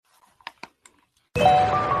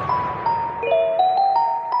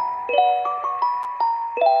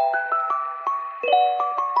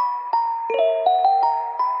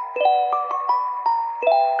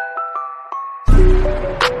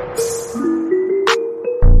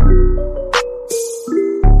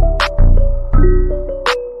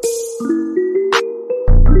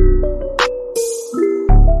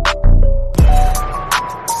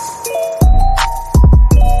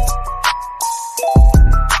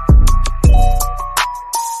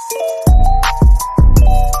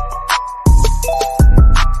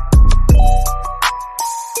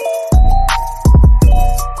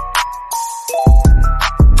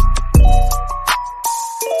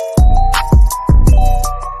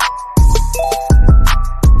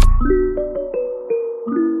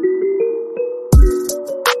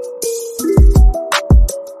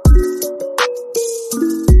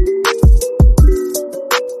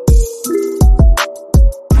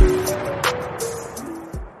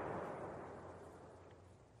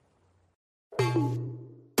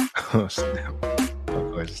Oh, snap.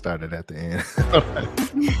 Of course, it started at the end.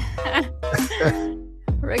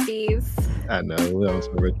 Rookies. I know. We're on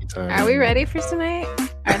some rookie time. Are we ready for tonight?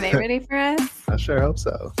 Are they ready for us? I sure hope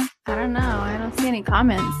so. I don't know. I don't see any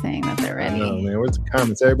comments saying that they're ready. No, man. Where's the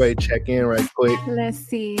comments? Everybody check in right quick. Let's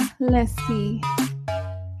see. Let's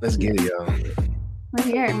get it, y'all. We're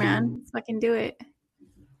here, man. Let's fucking do it.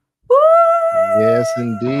 Woo! Yes,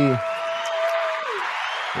 indeed.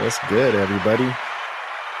 What's good, everybody?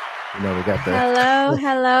 You know, we got the hello.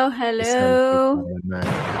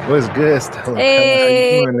 What's good, Stella?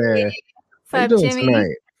 Hey, how you doing there? How you doing Jimmy?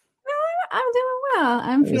 Tonight? I'm doing well.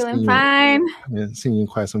 I'm feeling fine. I haven't seen you in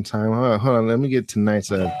quite some time. Hold on. Let me get tonight's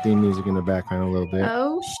theme music in the background a little bit.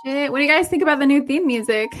 Oh, shit. What do you guys think about the new theme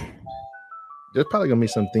music? There's probably going to be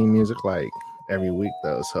some theme music like every week,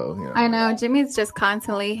 though. So, you know. I know. Jimmy's just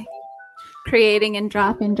constantly creating and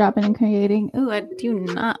dropping and creating. Ooh, I do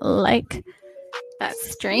not like that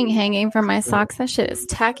string hanging from my socks. That shit is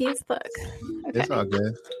tacky as fuck. Okay. It's all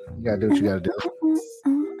good. You gotta do what you gotta do.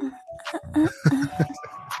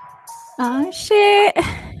 Oh shit!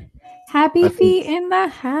 Happy feet in the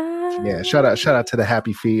house. Yeah, shout out to the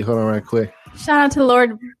happy feet. Hold on, right quick. Shout out to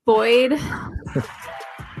Lord Boyd,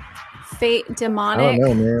 Fate Demonic,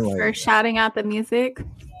 for shouting out the music.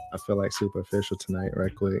 I feel like super official tonight,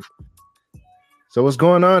 right quick. So what's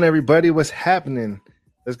going on, everybody? What's happening?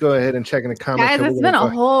 Let's go ahead and check in the comments. Guys, it's been a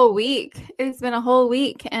whole week.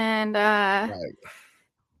 And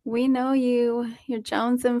we know you're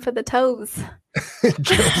jonesing for the toes.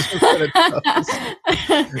 Jonesing for the toes.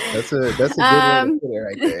 That's a good way to put it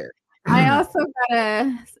right there. I also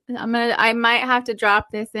I might have to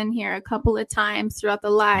drop this in here a couple of times throughout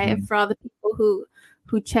the live for all the people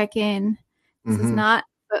who check in. This is not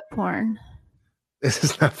foot porn. This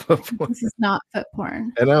is not foot porn. This is not foot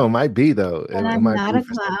porn. I know it might be though. And I'm not a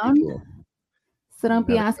clown. So don't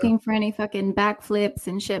be asking for any fucking backflips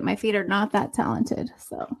and shit. My feet are not that talented.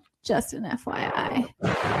 So just an FYI.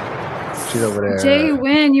 She's over there. Jay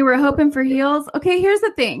Wynn, you were hoping for heels. Okay, here's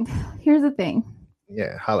the thing.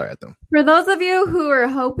 Yeah, holler at them. For those of you who are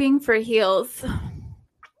hoping for heels.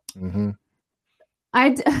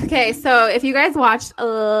 Okay, so if you guys watched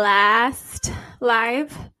last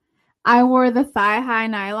live, I wore the thigh-high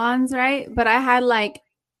nylons, right? But I had like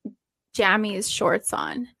jammies shorts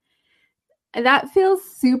on. That feels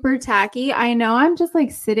super tacky. I know I'm just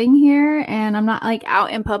like sitting here and I'm not like out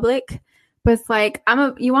in public, but it's like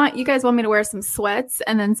you guys want me to wear some sweats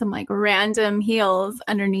and then some like random heels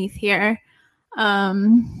underneath here. I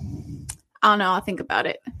don't know. I'll think about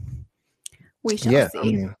it. We shall see. I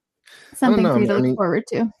mean, something for you to look forward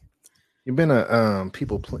to. You've been a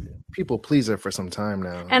people pleaser for some time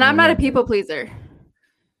now. And I'm not a people pleaser.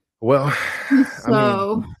 Well,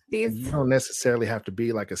 so you don't necessarily have to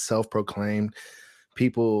be like a self-proclaimed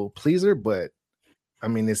people pleaser, but I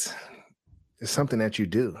mean, it's something that you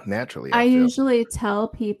do naturally. I usually tell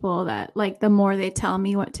people that like the more they tell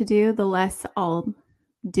me what to do, the less I'll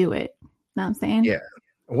do it. Know what I'm saying? Yeah.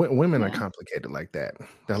 Women are complicated like that.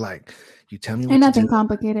 They're like, you tell me what Ain't to nothing do.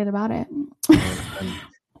 complicated about it.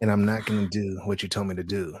 And I'm not going to do what you told me to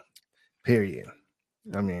do. Period.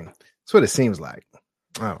 I mean, that's what it seems like.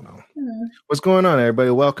 I don't know. What's going on, everybody?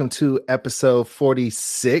 Welcome to episode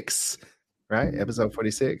 46, right? Episode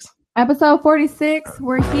 46. Episode 46.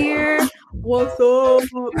 We're here. What's up?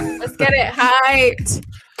 Let's get it hyped.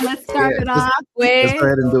 Let's start it off with. Let's go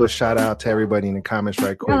ahead and do a shout out to everybody in the comments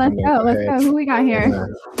right quick. Yeah, let's go. Who we got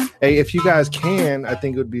here? Hey, if you guys can, I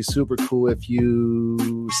think it would be super cool if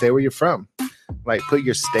you say where you're from. Like put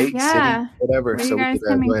your state, city, whatever, so we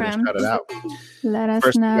can go ahead and shout it out. Let us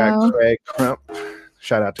First, know. We got Craig Crump.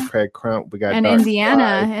 Shout out to Craig Crump. We got and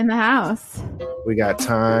Indiana in the house. We got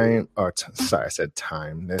Time. Sorry, I said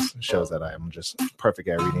Time. This shows that I am just perfect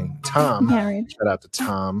at reading. Tom. Shout out to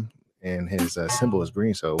Tom, and his symbol is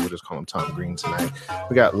green, so we'll just call him Tom Green tonight.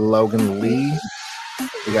 We got Logan Lee.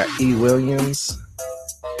 We got E. Williams.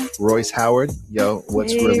 Royce Howard. Yo,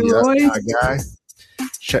 what's really up, my guy?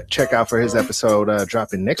 Check out for his episode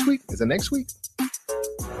dropping next week. Is it next week?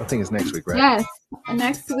 I think it's next week, right? Yes.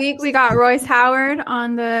 Next week we got Royce Howard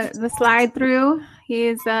on the slide through.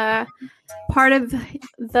 He's part of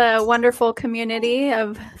the wonderful community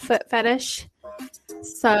of foot fetish.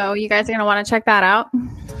 So you guys are gonna want to check that out.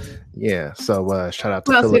 Yeah. So shout out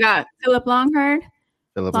to Who else we got? Philip Longhard.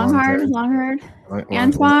 Longhard.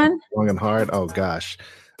 Antoine. Long and hard. Oh gosh.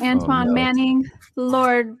 Antoine Manning,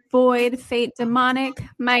 Lord Boyd, Fate Demonic,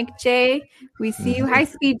 Mike J. We see you. High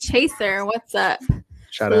Speed Chaser. What's up?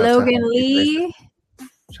 Shout out Logan Lee.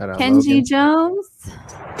 Shout out Kenji Jones.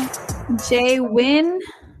 Jay Wynn.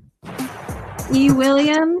 E.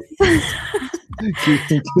 Williams.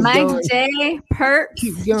 Mike going. J,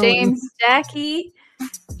 Perps, James Jackie,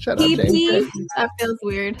 Shout out James. That feels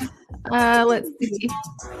weird. Let's see.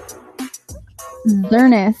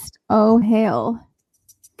 Zernest. Oh, hail.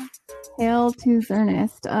 Hail to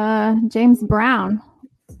Zernest. James Brown.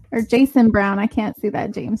 Or Jason Brown. I can't see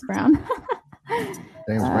that. James Brown.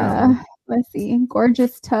 James Brown. Let's see.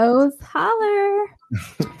 Gorgeous Toes. Holler.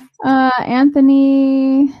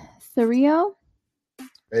 Anthony Cerrillo.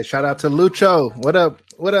 Hey, shout out to Lucho. What up?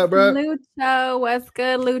 What up, bro? Lucho, what's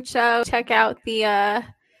good, Lucho? Check out the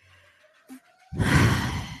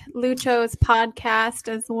Lucho's podcast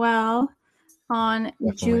as well on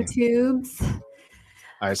YouTube's.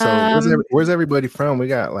 All right, so where's everybody from? We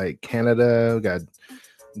got like Canada, we got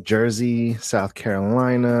Jersey, South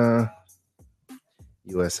Carolina,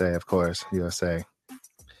 USA, of course, USA.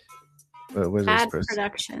 Where's Ad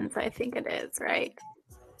Productions, I think it is, right?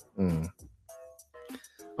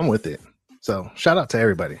 I'm with it. So shout out to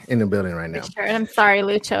everybody in the building right now. Sure. I'm sorry,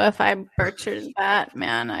 Lucho, if I butchered that,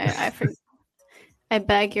 man. I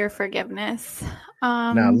beg your forgiveness.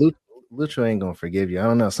 Now, Lucho ain't gonna forgive you. I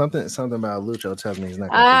don't know. Something about Lucho tells me he's not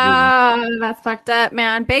gonna forgive you. That's fucked up,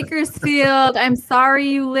 man. Bakersfield, I'm sorry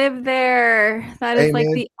you live there. That is like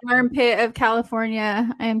the armpit of California.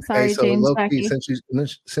 I am sorry, so James. Loki, since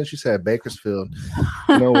you said Bakersfield,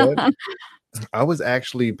 you know what? I was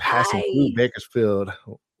actually passing through Bakersfield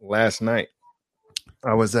last night.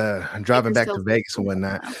 I was driving back to Vegas and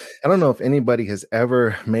whatnot. I don't know if anybody has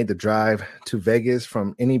ever made the drive to Vegas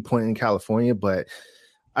from any point in California, but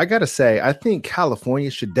I gotta say, I think California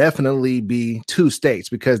should definitely be 2 states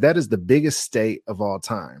because that is the biggest state of all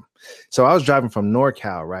time. So I was driving from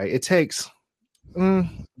NorCal, right? It takes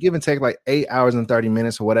give and take like 8 hours and 30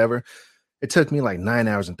 minutes or whatever. It took me like 9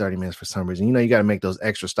 hours and 30 minutes for some reason. You know, you got to make those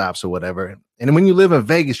extra stops or whatever. And when you live in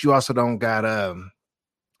Vegas, you also don't got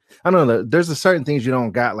I don't know. There's a certain things you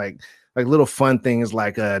don't got, like little fun things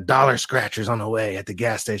like dollar scratchers on the way at the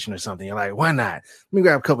gas station or something. You're like, why not? Let me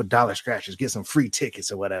grab a couple of dollar scratchers, get some free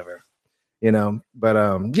tickets or whatever, you know. But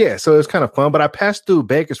yeah, so it's kind of fun. But I passed through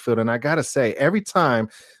Bakersfield, and I gotta say, every time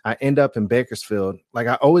I end up in Bakersfield, like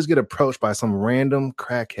I always get approached by some random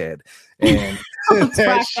crackhead, and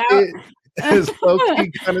that shit is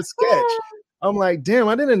low-key kind of sketch. I'm like, damn,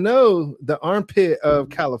 I didn't know the armpit of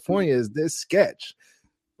California is this sketch.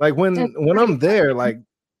 Like when I'm there, like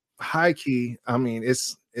high key, I mean,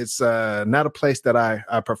 it's not a place that I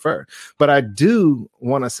prefer. But I do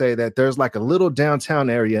want to say that there's like a little downtown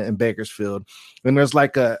area in Bakersfield, and there's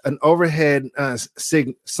like an overhead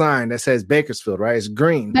sign that says Bakersfield, right? It's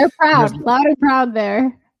green. They're proud, loud and proud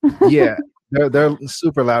there. Yeah, they're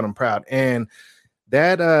super loud and proud. And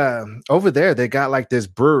that over there, they got like this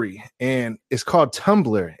brewery, and it's called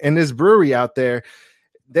Tumbler. And this brewery out there,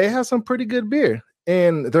 they have some pretty good beer.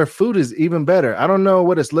 And their food is even better. I don't know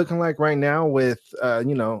what it's looking like right now with,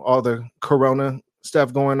 all the Corona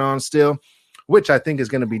stuff going on still, which I think is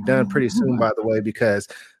going to be done pretty soon, by the way, because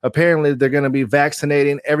apparently they're going to be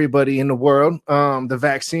vaccinating everybody in the world. The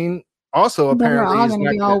vaccine also apparently is going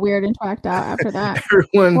to be all weird and tracked out after that.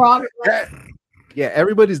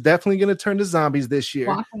 Everybody's definitely going to turn to zombies this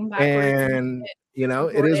year. And,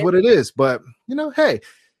 it is what it is. But, hey.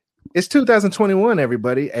 It's 2021,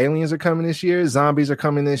 everybody. Aliens are coming this year. Zombies are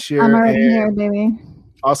coming this year. I'm already here, baby.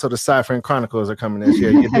 Also, the Cypher Chronicles are coming this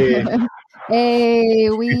year. You did. Hey,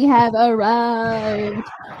 we have arrived.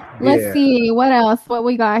 Let's see. What else? What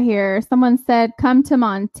we got here? Someone said, come to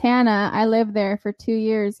Montana. I lived there for 2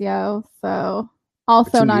 years, yo. So,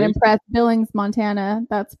 also not impressed. Billings, Montana.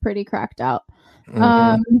 That's pretty cracked out.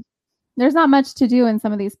 Mm-hmm. There's not much to do in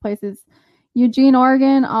some of these places. Eugene,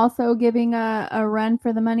 Oregon, also giving a run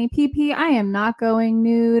for the money. PP, I am not going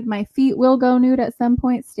nude. My feet will go nude at some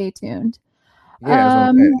point. Stay tuned. Yeah,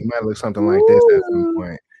 it might look something like this at some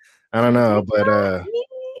point. I don't know, but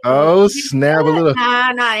snap a little.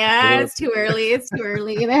 Nah, not yet. It's too early. It's too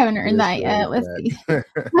early. They haven't earned that yet. Let's see.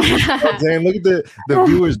 Damn, look at the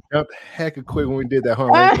viewers jumped hecka quick when we did that.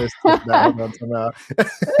 Hold on,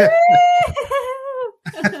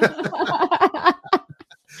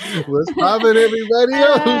 What's poppin',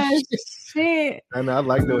 everybody? Shit. And I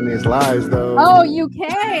like doing these lives, though. Oh,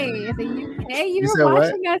 UK. The UK? You were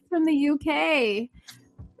watching us from the UK.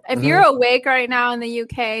 If you're awake right now in the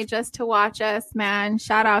UK just to watch us, man,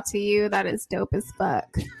 shout out to you. That is dope as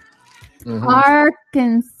fuck. Mm-hmm.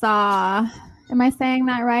 Arkansas. Am I saying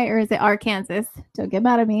that right? Or is it Arkansas? Don't get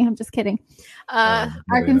mad at me. I'm just kidding.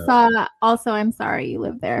 Arkansas. Also, I'm sorry you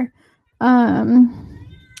live there.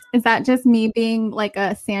 Is that just me being like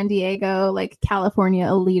a San Diego, like California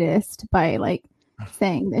elitist by like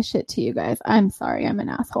saying this shit to you guys? I'm sorry, I'm an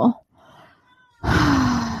asshole.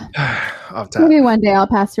 off top. Maybe one day I'll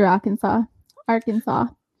pass through Arkansas.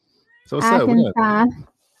 So what's up?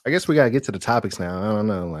 I guess we gotta get to the topics now. I don't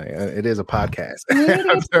know. Like it is a podcast.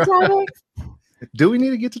 Do we need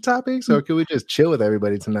to get to topics, or can we just chill with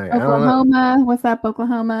everybody tonight? Oklahoma, what's up,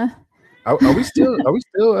 Oklahoma? Are we still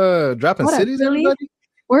dropping what cities? Everybody,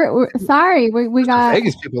 we're sorry. We got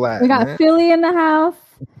Vegas people. We got Philly in the house.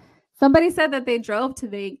 Somebody said that they drove to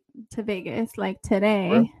Vegas like today.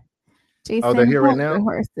 Where? Jason, they're here right now.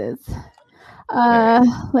 Horses.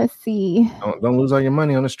 Let's see. Don't lose all your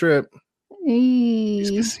money on the strip. These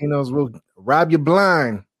casinos will rob you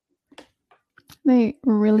blind. They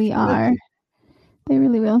really are. They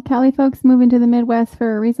really will. Cali folks moving to the Midwest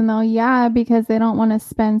for a reason, though. Yeah, because they don't want to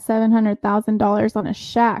spend $700,000 on a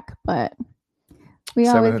shack, but we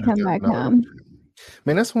always come back home.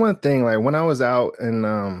 Man, that's one thing. Like when I was out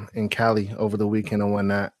in Cali over the weekend and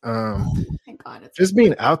whatnot, thank God, just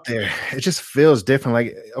being out there, it just feels different.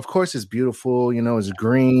 Like, of course, it's beautiful. You know, it's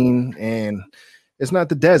green and it's not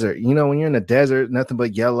the desert. You know, when you're in the desert, nothing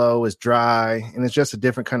but yellow, it's dry, and it's just a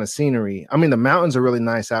different kind of scenery. I mean, the mountains are really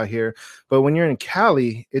nice out here, but when you're in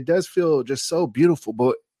Cali, it does feel just so beautiful.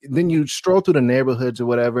 But then you stroll through the neighborhoods or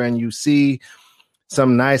whatever, and you see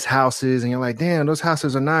some nice houses, and you're like, damn, those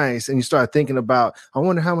houses are nice. And you start thinking about, I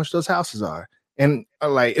wonder how much those houses are. And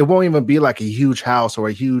like, it won't even be like a huge house or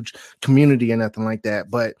a huge community or nothing like that.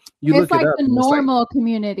 But you look like it up. The normal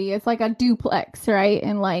community. It's like a duplex, right?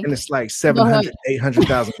 And it's like $700,000,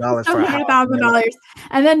 $800,000 for $700,000.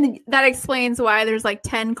 And then that explains why there's like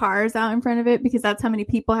 10 cars out in front of it, because that's how many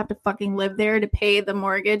people have to fucking live there to pay the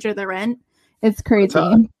mortgage or the rent. It's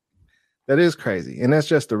crazy. That is crazy. And that's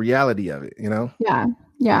just the reality of it, you know?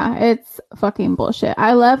 Yeah. It's fucking bullshit.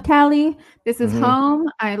 I love Cali. This is home.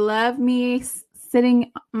 I love me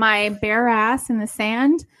sitting my bare ass in the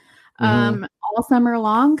sand all summer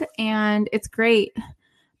long, and it's great.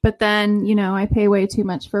 But then, you know, I pay way too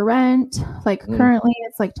much for rent. Like currently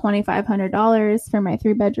it's like $2,500 for my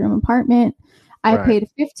 3-bedroom apartment. I paid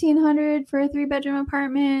 $1,500 for a 3-bedroom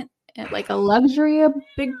apartment, like a luxury,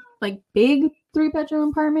 big 3-bedroom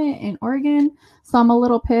apartment in Oregon. So I'm a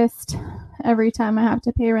little pissed every time I have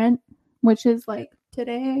to pay rent, which is like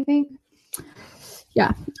today, I think.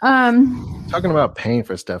 Yeah. Talking about paying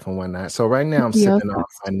for stuff and whatnot. So right now I'm sipping off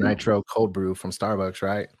a nitro cold brew from Starbucks,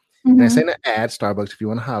 right? And it's in an ad, Starbucks, if you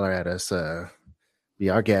want to holler at us, be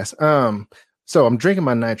our guest. So I'm drinking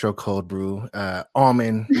my nitro cold brew,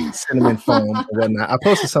 almond, cinnamon foam, and whatnot. I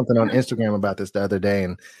posted something on Instagram about this the other day,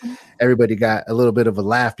 and everybody got a little bit of a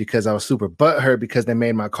laugh because I was super butthurt because they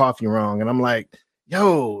made my coffee wrong. And I'm like,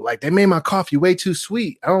 yo, like they made my coffee way too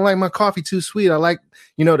sweet. I don't like my coffee too sweet. I like,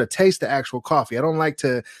 you know, to taste the actual coffee. I don't like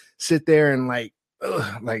to sit there and like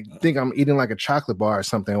think I'm eating like a chocolate bar or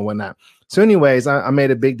something and whatnot. So anyways, I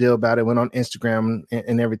made a big deal about it, went on Instagram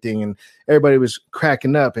and everything, and everybody was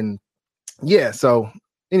cracking up. And yeah, so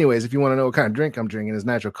anyways, if you want to know what kind of drink I'm drinking, it's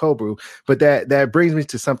natural cold brew. But that brings me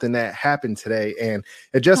to something that happened today, and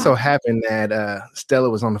it just so happened that Stella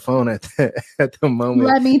was on the phone at the moment.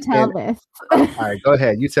 Let me tell this. All right, go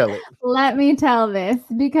ahead. You tell it. Let me tell this,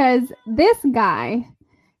 because this guy,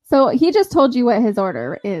 so he just told you what his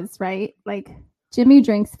order is, right? Like Jimmy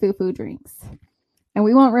drinks foo-foo drinks, and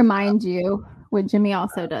we won't remind you what Jimmy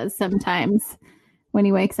also does sometimes when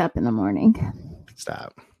he wakes up in the morning.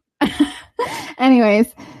 Stop.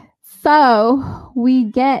 Anyways, so he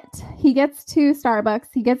gets to Starbucks.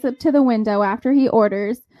 He gets up to the window after he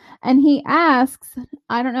orders, and he asks,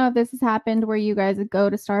 I don't know if this has happened where you guys go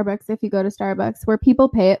to Starbucks, if you go to Starbucks, where people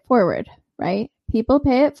pay it forward, right? People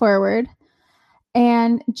pay it forward.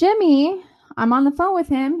 And Jimmy, I'm on the phone with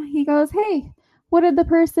him. He goes, hey, what did the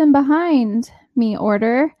person behind me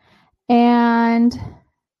order? And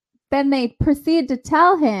then they proceed to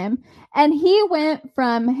tell him, and he went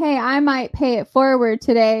from, hey, I might pay it forward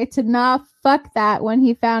today, to nah, fuck that, when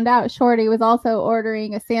he found out Shorty was also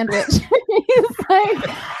ordering a sandwich. He's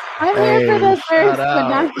like, I'm here for the thirst, but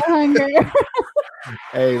not the hunger.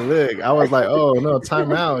 Hey, look, I was like, oh, no,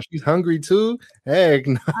 time out. She's hungry too? Heck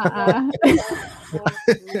no.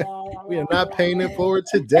 We are not paying it forward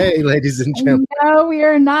today, ladies and gentlemen. No, we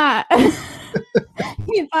are not.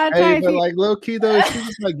 Hey, but like low key though, if she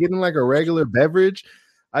was like getting like a regular beverage,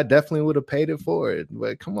 I definitely would have paid it forward.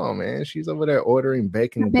 But come on, man, she's over there ordering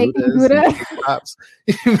bacon Goudas and pops.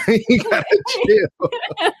 You gotta chill.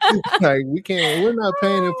 Like we're not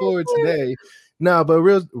paying it forward today. No, but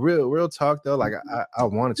real talk though. Like I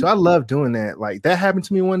wanted to. I love doing that. Like that happened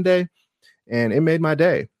to me one day, and it made my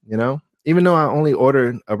day. You know, even though I only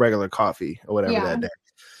ordered a regular coffee or whatever that day.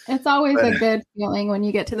 It's always a good feeling when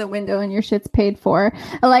you get to the window and your shit's paid for.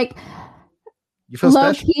 Like, You feel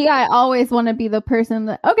low special. key, I always want to be the person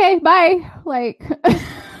that, okay, bye. Like,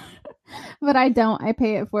 but I don't. I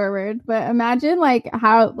pay it forward. But imagine like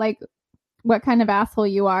how, like, what kind of asshole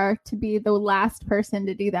you are to be the last person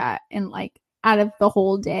to do that and like out of the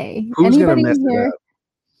whole day. Who's gonna mess it up?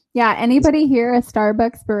 Yeah, anybody here a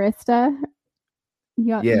Starbucks barista?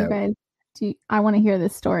 You guys, I want to hear the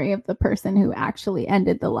story of the person who actually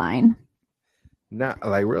ended the line. Not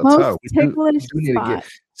like real talk. We do need to get.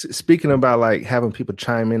 Speaking about like having people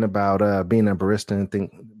chime in about being a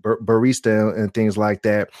barista and things like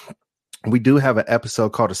that. We do have an episode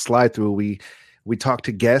called a slide through. We talk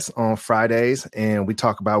to guests on Fridays and we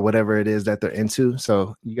talk about whatever it is that they're into.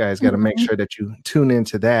 So you guys got to make sure that you tune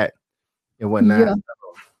into that and whatnot.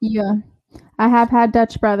 Yeah. I have had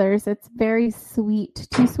Dutch Brothers. It's very sweet.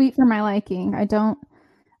 Too sweet for my liking. I don't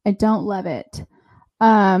love it.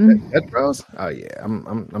 Dutch Bros? Oh yeah.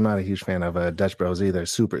 I'm not a huge fan of Dutch Bros either.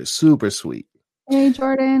 Super, super sweet. Hey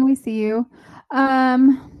Jordan, we see you.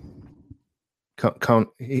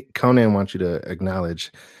 Conan wants you to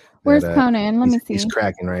acknowledge. Where's Conan? Let me see. He's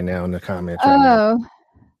cracking right now in the comments. Conan.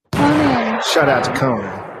 Shout out to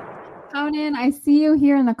Conan. Conan, I see you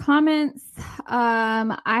here in the comments.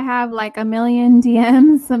 I have like a million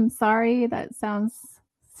DMs. I'm sorry. That sounds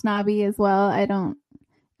snobby as well.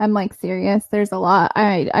 I'm like serious. There's a lot.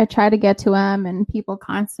 I try to get to them and people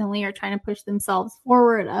constantly are trying to push themselves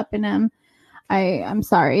forward up in them. I'm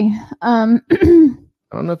sorry. I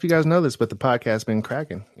don't know if you guys know this, but the podcast's been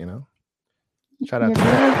cracking, you know. Shout out to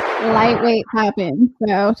that. Lightweight popping.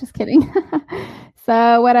 So just kidding.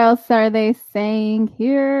 So what else are they saying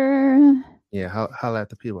here? Yeah, holla at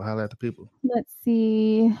the people. Let's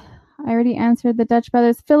see. I already answered the Dutch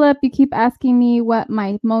Brothers. Philip, you keep asking me what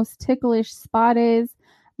my most ticklish spot is.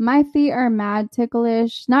 My feet are mad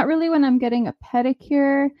ticklish. Not really when I'm getting a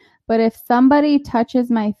pedicure, but if somebody touches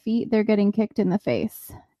my feet, they're getting kicked in the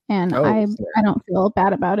face. And I don't feel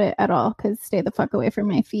bad about it at all because stay the fuck away from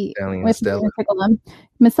my feet. Tickle them.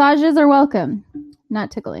 Massages are welcome,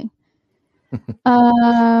 not tickling.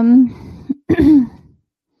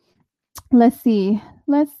 Let's see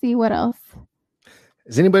what else.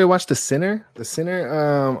 Has anybody watched The Sinner? The Sinner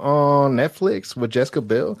on Netflix with Jessica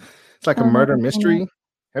Biel. It's like a murder mystery.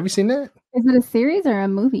 Have you seen that? Is it a series or a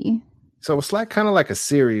movie? So it's like kind of like a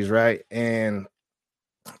series, right? And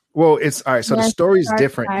well, it's all right. So the story's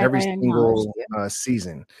different every single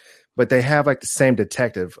season, but they have like the same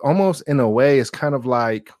detective. Almost in a way, it's kind of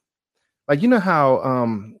like you know how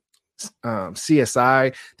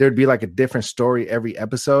CSI, there'd be like a different story every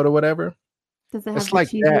episode or whatever. It's like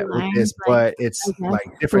that with this, but it's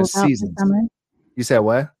like different seasons. You said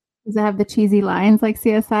what? Does it have the cheesy lines like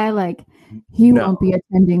CSI? Like he won't be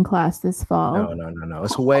attending class this fall. No.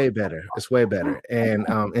 It's way better. And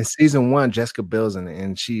in season 1, Jessica Biel's in it,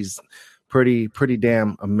 and she's pretty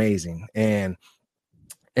damn amazing. And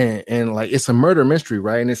like it's a murder mystery,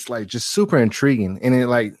 right? And it's like just super intriguing, and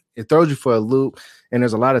it throws you for a loop. And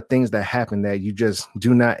there's a lot of things that happen that you just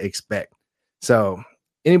do not expect. So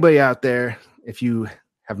anybody out there, if you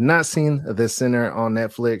have not seen The Sinner on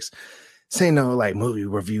Netflix, say no like movie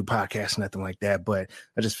review podcast, nothing like that. But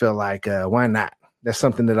I just feel like, why not? That's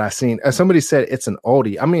something that I've seen. Somebody said it's an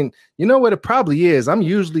oldie. I mean, you know what it probably is. I'm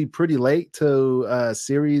usually pretty late to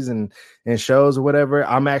series and shows or whatever.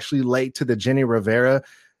 I'm actually late to the Jenny Rivera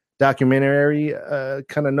documentary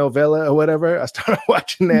kind of novella or whatever. I started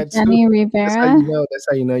watching that Jenny Rivera. That's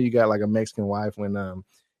how you know you got like a Mexican wife when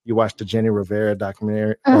you watch the Jenny Rivera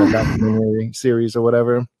documentary series or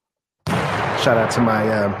whatever. Shout out to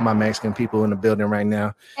my Mexican people in the building right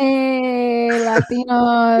now. Hey,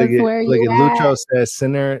 Latinos, where you at? Lucho says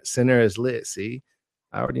Sinner is lit. See,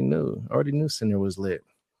 I already knew Sinner was lit.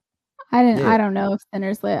 I don't know if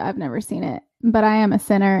Sinner's lit. I've never seen it, but I am a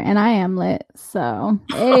sinner and I am lit. So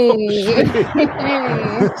hey,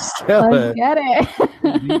 let's get it.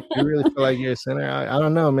 you really feel like you're a sinner? I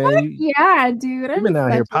don't know, man. Yeah, dude. You've been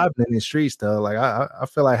out here popping in the streets though. Like I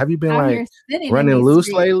feel like, have you been like running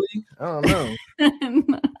loose lately? I don't know.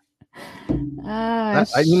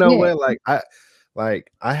 You know what?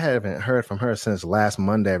 I haven't heard from her since last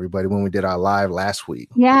Monday, everybody, when we did our live last week.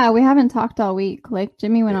 Yeah, we haven't talked all week. Like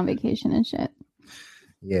Jimmy went on vacation and shit.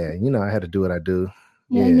 Yeah, you know, I had to do what I do.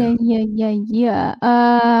 Yeah.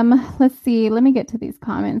 Let's see. Let me get to these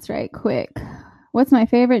comments right quick. What's my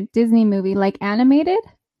favorite Disney movie? Like animated?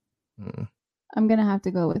 I'm gonna have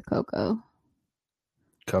to go with Coco.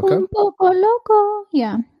 Coco? Coco Loco.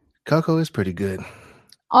 Yeah. Coco is pretty good.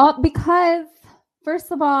 Because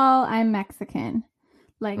first of all, I'm Mexican.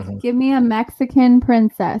 Like, give me a Mexican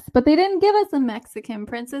princess. But they didn't give us a Mexican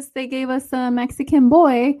princess. They gave us a Mexican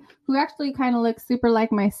boy who actually kind of looks super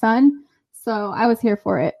like my son. So I was here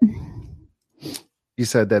for it. You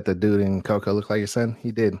said that the dude in Coco looked like your son.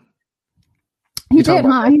 He did. He did,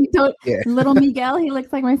 huh? He told little Miguel, he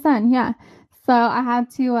looks like my son. Yeah. So I had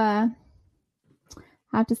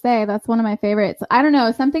to say that's one of my favorites. I don't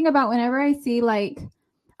know, something about whenever I see like,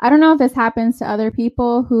 I don't know if this happens to other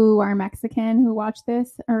people who are Mexican who watch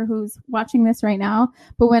this or who's watching this right now,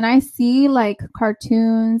 but when I see like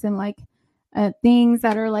cartoons and like things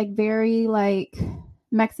that are like very like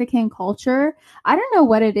Mexican culture, I don't know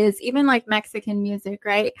what it is, even like Mexican music,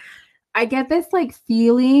 right? I get this like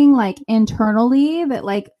feeling like internally that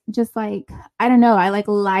like just like I don't know, I like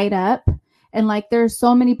light up, and like there's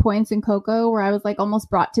so many points in Coco where I was like almost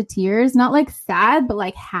brought to tears, not like sad but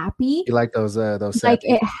like happy. You like those like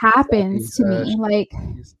it happens to me like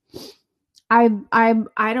I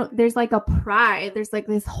don't, there's like a pride, there's like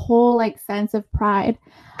this whole like sense of pride,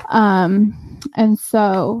 and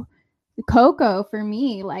so Coco for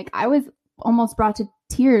me, like I was almost brought to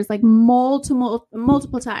tears like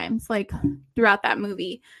multiple times like throughout that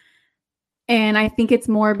movie. And I think it's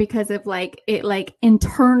more because of like it like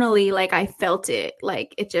internally, like I felt it,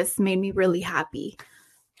 like it just made me really happy.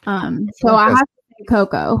 So I have to say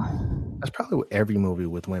Coco. That's probably with every movie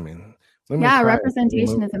with women. Yeah,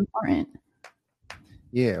 representation is important.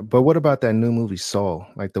 Yeah, but what about that new movie Soul?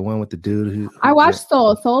 Like the one with the dude who I watched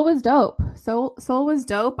Soul. Soul was dope. Soul was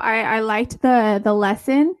dope. I liked the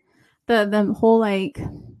lesson, the whole like,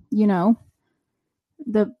 you know,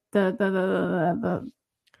 the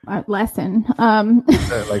lesson.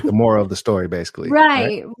 Like the moral of the story, basically.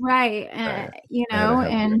 Right. You know,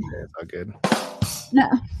 and it's all good. No,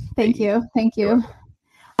 thank you.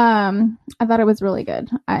 I thought it was really good.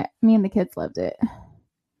 Me and the kids loved it.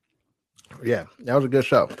 Yeah, that was a good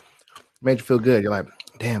show. Made you feel good. You're like,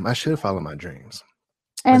 damn, I should follow my dreams.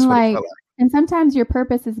 And like, and sometimes your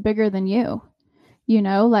purpose is bigger than you. You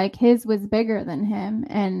know, like his was bigger than him,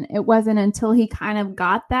 and it wasn't until he kind of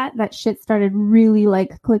got that shit started really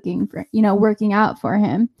like clicking for, you know, working out for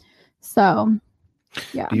him. So,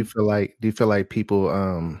 yeah. Do you feel like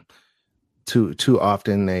people too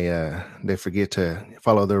often they forget to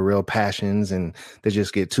follow their real passions, and they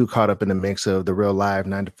just get too caught up in the mix of the real life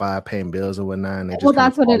 9-to-5 paying bills and whatnot? And well,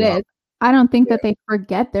 that's what it is. I don't think that they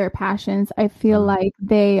forget their passions. I feel like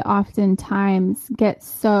they oftentimes get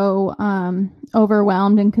so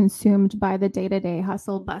overwhelmed and consumed by the day-to-day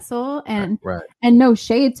hustle bustle, and no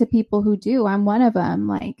shade to people who do. I'm one of them.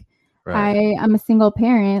 Like I'm a single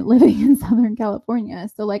parent living in Southern California.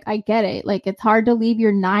 So like, I get it. Like it's hard to leave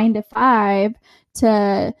your 9-to-5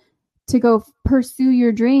 to go pursue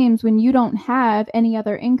your dreams when you don't have any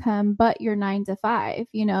other income but your 9-to-5,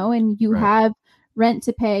 you know, and you have rent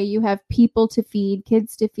to pay, you have people to feed,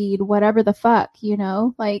 kids to feed, whatever the fuck, you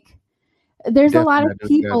know, like there's a lot of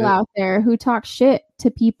people out there who talk shit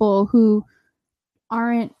to people who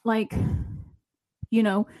aren't like, you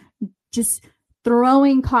know, just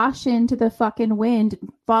throwing caution to the fucking wind,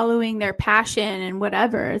 following their passion and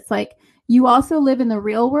whatever. It's like, you also live in the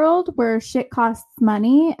real world where shit costs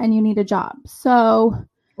money and you need a job. So,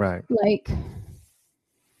 like,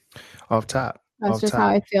 off top. That's just how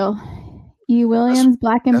I feel. E. Williams,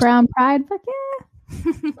 Black and Brown Pride. Fuck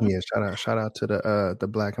yeah. Yeah, shout out to the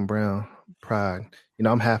Black and Brown Pride. You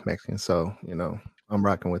know, I'm half Mexican, so you know, I'm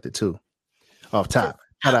rocking with it too. Off top.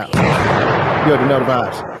 Shout out. You already know the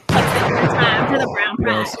vibes. Time for the Brown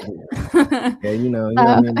Pride. Yeah, you know what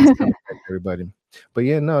I mean? Everybody. But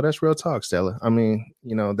yeah, no, that's real talk, Stella. I mean,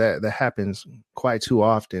 you know, that happens quite too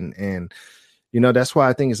often. And you know, that's why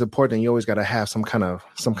I think it's important. You always got to have some kind of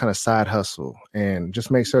side hustle, and just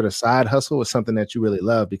make sure the side hustle is something that you really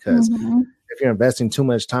love, because if you're investing too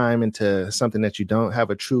much time into something that you don't have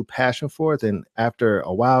a true passion for, then after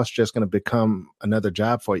a while, it's just going to become another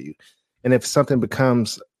job for you. And if something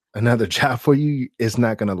becomes another job for you, it's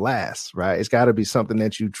not going to last, right? It's got to be something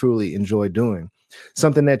that you truly enjoy doing,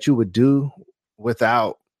 something that you would do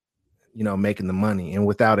without, you know, making the money and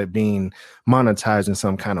without it being monetized in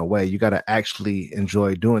some kind of way. You got to actually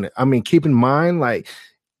enjoy doing it. I mean, keep in mind, like,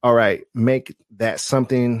 all right, make that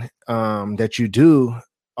something that you do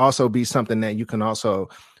also be something that you can also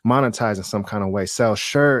monetize in some kind of way, sell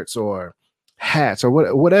shirts or hats or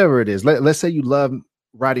whatever it is. Let's say you love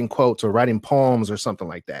writing quotes or writing poems or something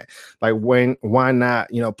like that. Like, why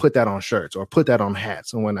not, you know, put that on shirts or put that on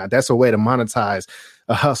hats and whatnot. That's a way to monetize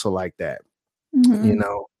a hustle like that. You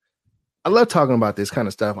know, I love talking about this kind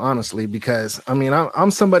of stuff, honestly, because I mean,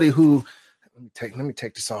 I'm somebody who, let me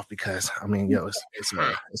take this off, because I mean, yo, it's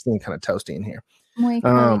getting kind of toasty in here.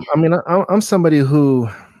 I mean, I'm somebody who,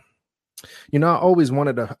 you know, I always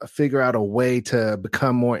wanted to figure out a way to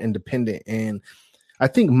become more independent, and I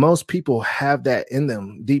think most people have that in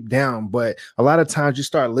them deep down, but a lot of times you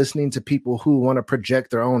start listening to people who want to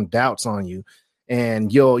project their own doubts on you,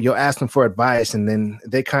 and you'll ask them for advice, and then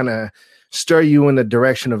they kind of stir you in the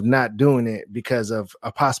direction of not doing it because of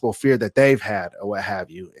a possible fear that they've had or what have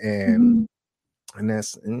you. And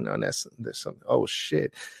that's, that's something. Oh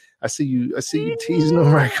shit. I see you teasing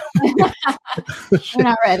them right. We're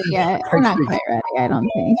not ready yet. We're not quite ready, I don't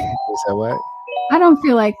think. Is that what? I don't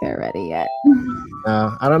feel like they're ready yet.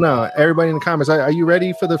 I don't know. Everybody in the comments, are you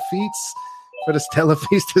ready for the feats? For the Stella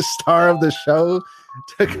Feast, the star of the show,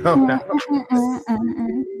 to come out?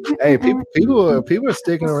 Hey, people are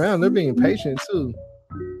sticking around. They're being patient too.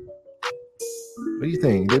 What do you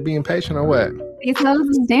think? They're being patient or what? These hoes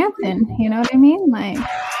is dancing. You know what I mean? Like.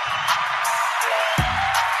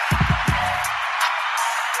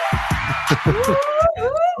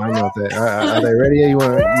 I know that. Are they ready? You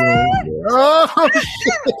want? Oh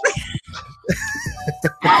shit!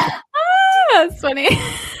 That's funny.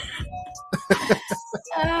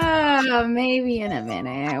 Maybe in a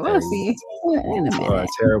minute. We'll see. In a minute.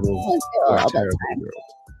 Terrible. Terrible.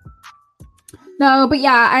 No, but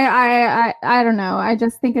yeah, I don't know. I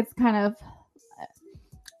just think it's kind of.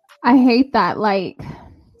 I hate that like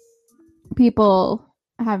people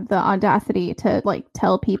have the audacity to like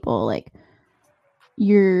tell people like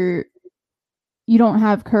you don't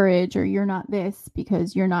have courage or you're not this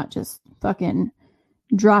because you're not just fucking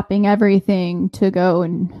dropping everything to go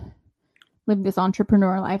and live this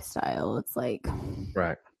entrepreneur lifestyle. It's like,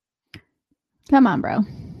 right. Come on, bro.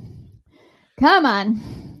 Come on.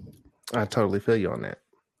 I totally feel you on that.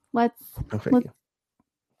 Let's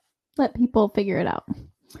let people figure it out.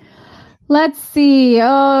 Let's see.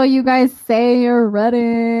 Oh, you guys say you're ready.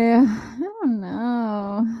 I don't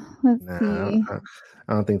know. Let's see.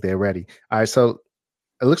 I don't think they're ready. All right, so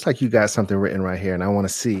it looks like you got something written right here, and I want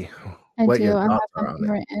to see what your thoughts are on it.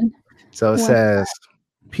 Written. So it says,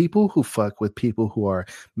 people who fuck with people who are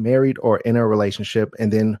married or in a relationship,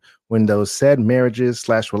 and then when those said marriages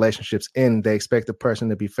 / relationships end, they expect the person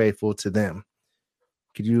to be faithful to them.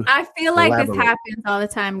 Could you? I feel like this happens all the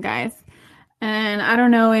time, guys. And I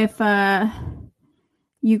don't know if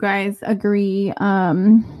you guys agree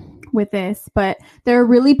with this, but there are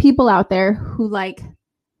really people out there who like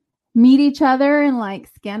meet each other in like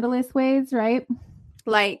scandalous ways, right?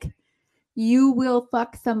 Like you will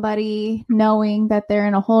fuck somebody knowing that they're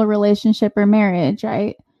in a whole relationship or marriage,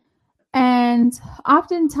 right? And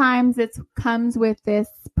oftentimes it comes with this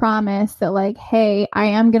promise that like, hey, I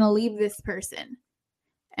am going to leave this person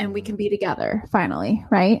and we can be together finally,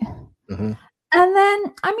 right? Mm-hmm. And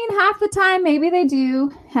then, I mean, half the time, maybe they do.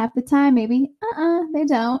 Half the time, maybe, they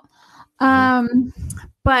don't.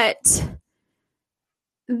 But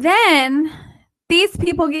then these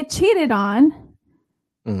people get cheated on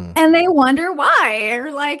and they wonder why, or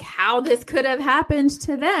like how this could have happened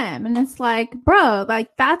to them. And it's like, bro, like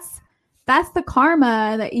that's the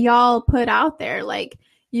karma that y'all put out there. Like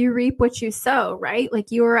you reap what you sow, right?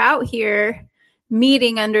 Like you were out here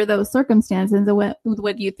meeting under those circumstances. And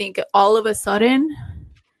what do you think? All of a sudden,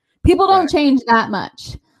 people don't change that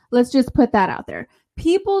much. Let's just put that out there.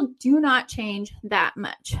 People do not change that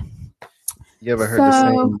much. You ever heard the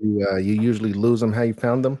saying, you usually lose them how you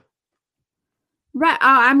found them? Right.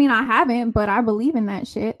 I mean, I haven't, but I believe in that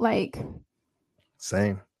shit. Like,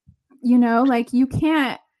 same. You know, like you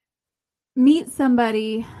can't meet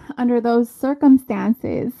somebody under those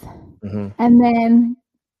circumstances and then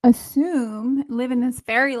live in this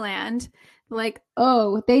fairyland, like,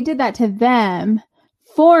 oh, they did that to them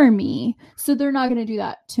for me, so they're not going to do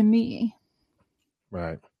that to me.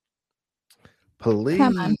 Right. Please.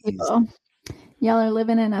 Come on, people. Y'all are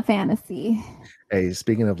living in a fantasy. Hey,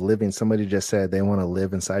 speaking of living, somebody just said they want to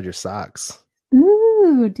live inside your socks.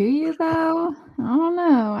 Ooh, do you though? I don't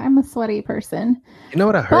know. I'm a sweaty person. You know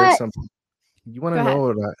what I heard? Something. You want to know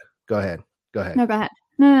what I... Go ahead. No, go ahead.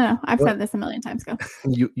 No. I've said this a million times. Go.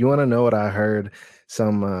 You want to know what I heard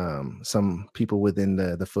some people within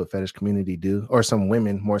the foot fetish community do, or some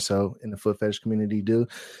women more so in the foot fetish community do?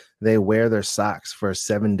 They wear their socks for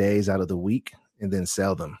 7 days out of the week and then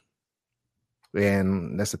sell them.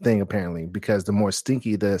 And that's the thing, apparently, because the more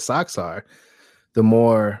stinky the socks are, the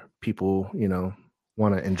more people,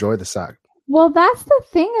 want to enjoy the sock. Well, that's the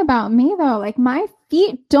thing about me, though. Like, my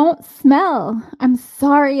feet don't smell. I'm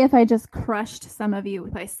sorry if I just crushed some of you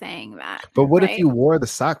by saying that. But what if you wore the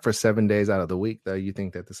sock for 7 days out of the week, though? You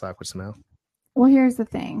think that the sock would smell? Well, here's the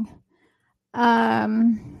thing.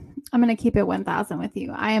 I'm going to keep it 1,000 with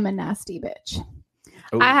you. I am a nasty bitch.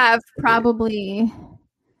 Ooh, I have probably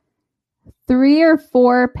 3 or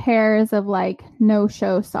 4 pairs of like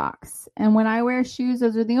no-show socks. And when I wear shoes,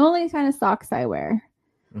 those are the only kind of socks I wear.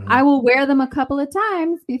 I will wear them a couple of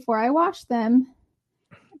times before I wash them.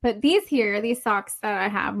 But these socks that I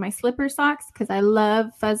have, my slipper socks, because I love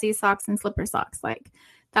fuzzy socks and slipper socks. Like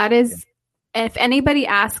that is, if anybody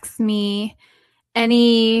asks me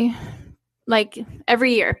every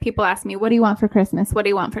year, people ask me, what do you want for Christmas? What do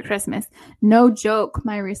you want for Christmas? No joke.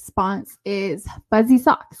 My response is fuzzy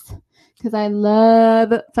socks because I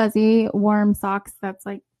love fuzzy, warm socks. That's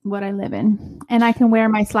like what I live in. And I can wear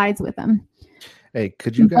my slides with them. Hey,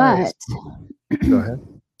 could you guys go ahead?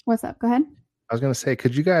 What's up? Go ahead. I was going to say,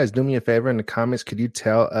 could you guys do me a favor in the comments? Could you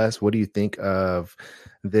tell us what do you think of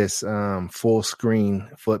this full screen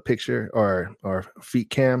foot picture or foot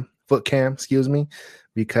cam, excuse me,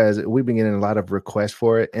 because we've been getting a lot of requests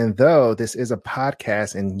for it. And though this is a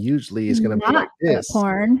podcast and usually it's going to be like this.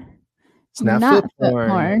 Porn. It's not foot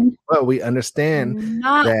porn, but we understand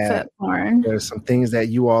that there's some things that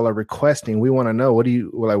you all are requesting. We want to know, what do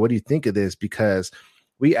you think of this? Because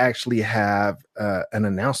we actually have an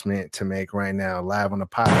announcement to make right now live on the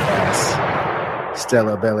podcast.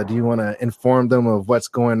 Stella, Bella, do you want to inform them of what's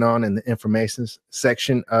going on in the information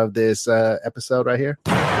section of this episode right here?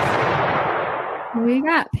 We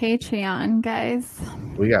got Patreon, guys.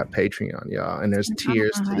 We got Patreon, y'all. And there's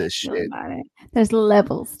tiers to this shit. There's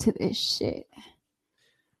levels to this shit.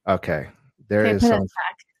 Okay. There is some.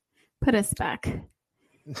 Put us back.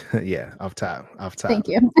 Yeah, off top. Thank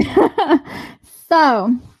you.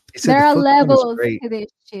 So there are levels to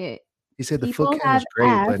this shit. He said the foot cam is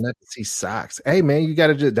great, but not to see socks. Hey man, you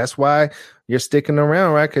gotta just, that's why you're sticking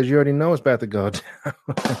around, right? Because you already know it's about to go down.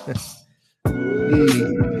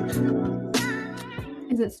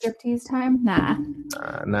 Is it striptease time? Nah.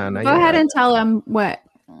 Go ahead and tell them what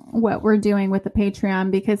we're doing with the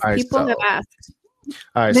Patreon because people have asked.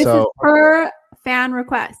 All right, this is per fan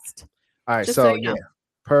request. All right, so yeah,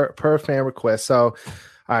 per fan request. So,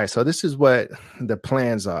 all right, so this is what the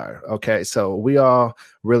plans are. Okay, so we all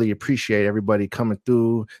really appreciate everybody coming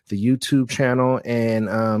through the YouTube channel and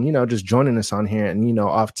just joining us on here. And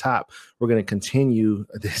off top, we're gonna continue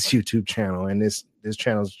this YouTube channel, and this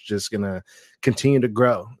channel is just gonna continue to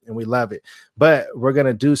grow, and we love it. But we're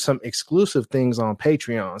gonna do some exclusive things on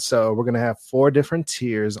Patreon. So we're gonna have 4 different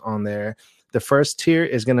tiers on there. The first tier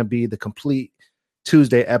is gonna be the complete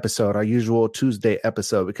Tuesday episode, our usual Tuesday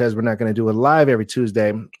episode, because we're not going to do it live every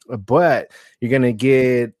Tuesday, but you're going to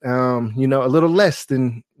get, a little less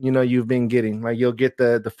than, you've been getting. Like you'll get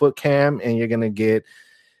the foot cam and you're going to get,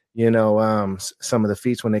 some of the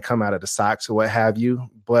feet when they come out of the socks or what have you.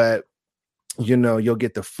 But, you'll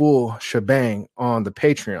get the full shebang on the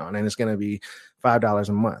Patreon, and it's going to be $5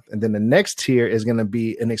 a month. And then the next tier is going to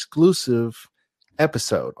be an exclusive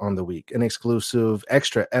episode on the week, an exclusive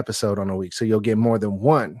extra episode on the week, so you'll get more than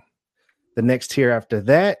one. The next tier after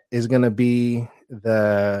that is going to be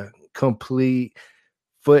the complete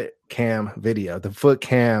foot cam video, the foot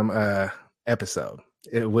cam episode.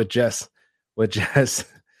 It would just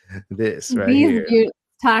this right here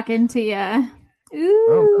talking to you.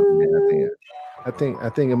 Ooh. I think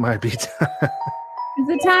it might be time. Is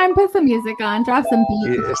it time? Put some music on. Drop some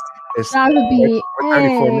beats. Drop a beat. We're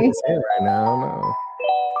 34 minutes in right now. I don't know.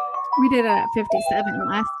 We did it at 57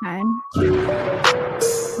 last time.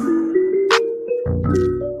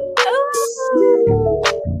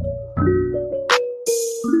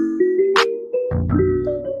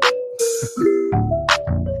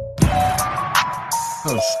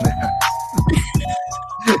 Oh snap.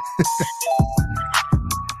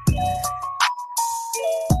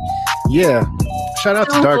 Yeah. Shout out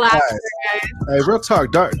to Dark Side. Hey, real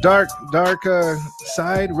talk. Dark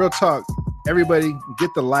Side. Real talk. Everybody,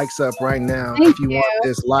 get the likes up right now if you want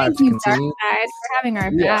this live to continue. Dark Side, for having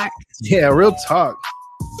our back. Yeah, real talk.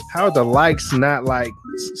 How are the likes not like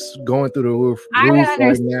going through the roof? I would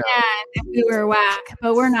understand if we were whack,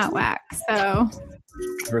 but we're not whack. So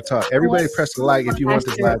real talk. Everybody press the like if you want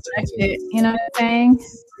this live to continue. You know what I'm saying?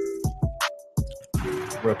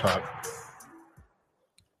 Real talk.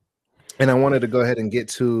 And I wanted to go ahead and get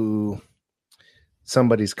to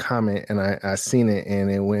somebody's comment, and I seen it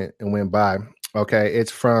and it went by. Okay,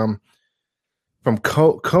 it's from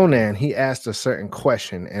Conan. He asked a certain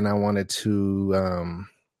question, and I wanted to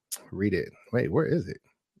read it. Wait, where is it?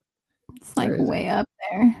 It's like way up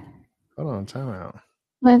there. Hold on, time out.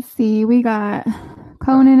 Let's see. We got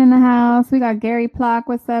Conan in the house. We got Gary Plock.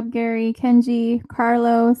 What's up, Gary? Kenji,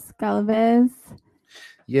 Carlos, Galvez.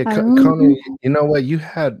 Yeah, Conan, you know what? You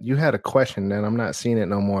had a question, and I'm not seeing it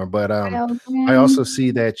no more. But I also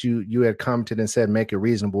see that you had commented and said make it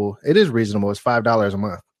reasonable. It is reasonable. It's $5 a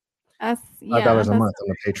month. That's $5 a month on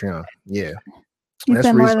the Patreon. Yeah, you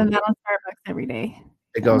spend more than that on Starbucks every day.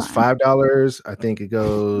 It goes $5. I think it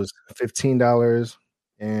goes $15,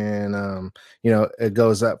 and it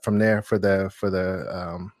goes up from there for the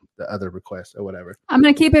other request or whatever. I'm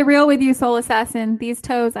gonna keep it real with you, Soul Assassin. These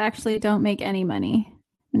toes actually don't make any money.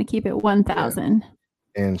 I'm gonna keep it 1,000.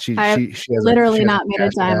 And she has literally not made a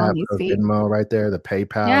dime on these feet. Venmo right there, the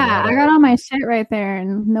PayPal. Yeah, I got all my shit right there,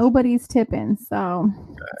 and nobody's tipping. So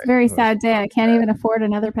it's a very sad day. I can't even afford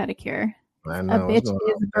another pedicure. I know. A bitch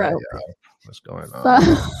is broke. What's going on?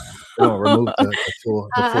 So, we're gonna remove the full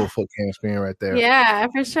foot cam screen right there. Yeah,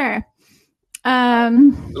 for sure.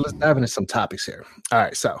 Let's dive into some topics here. All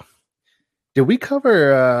right, so did we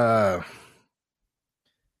cover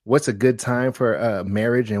what's a good time for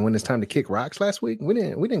marriage and when it's time to kick rocks last week? We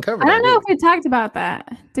didn't cover that. I don't know if we talked about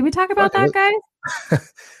that. Did we talk about that, guys?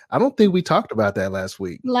 I don't think we talked about that last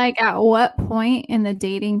week. Like, at what point in the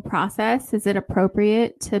dating process is it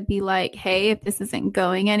appropriate to be like, hey, if this isn't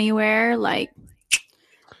going anywhere, like,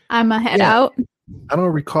 I'm gonna head out? I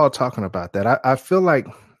don't recall talking about that. I feel like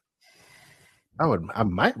I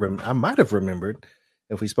might have remembered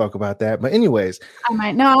if we spoke about that. But anyways, I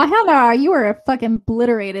might. No, hell no. You were fucking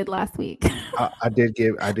obliterated last week. I did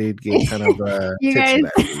give kind of you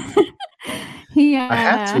tips guys. Yeah, I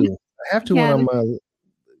have to when I'm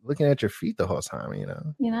looking at your feet the whole time. You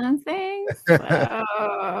know what I'm saying?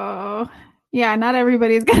 So, yeah, not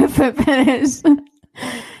everybody's got a foot fetish.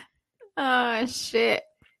 Oh shit.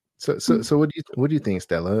 So what do you think,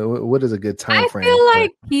 Stella? What is a good time frame? I feel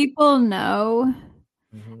like people know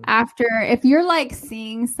after, if you're like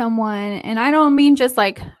seeing someone, and I don't mean just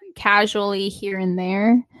like casually here and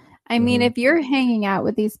there. I mean, if you're hanging out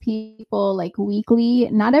with these people like weekly,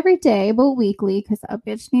 not every day, but weekly, because a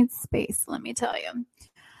bitch needs space, let me tell you.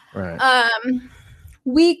 Right.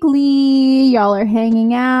 Weekly, y'all are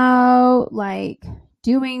hanging out, like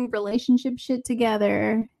doing relationship shit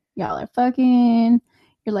together. Y'all are fucking.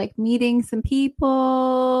 You're like meeting some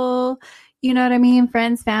people, you know what I mean?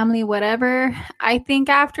 Friends, family, whatever. I think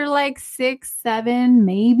after like 6, 7,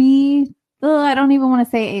 maybe, I don't even want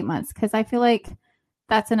to say 8 months, because I feel like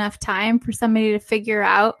that's enough time for somebody to figure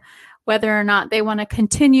out whether or not they want to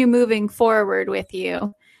continue moving forward with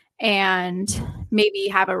you and maybe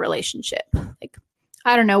have a relationship. Like,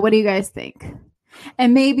 I don't know. What do you guys think?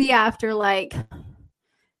 And maybe after like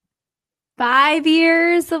 5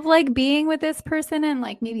 years of like being with this person and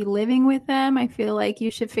like maybe living with them, I feel like you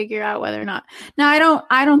should figure out whether or not. Now,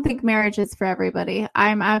 I don't think marriage is for everybody.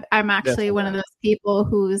 I'm actually one of those people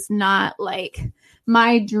who's not like,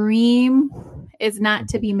 my dream is not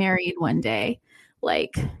to be married one day.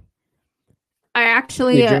 Like, I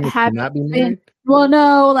actually have not been married. Well,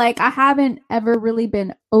 no, like I haven't ever really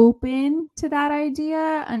been open to that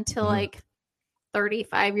idea until like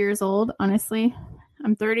 35 years old, honestly.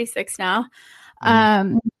 I'm 36 now.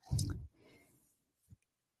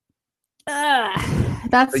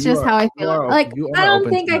 That's just how I feel. Like, I don't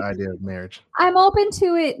think the idea of marriage. I'm open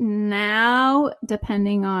to it now,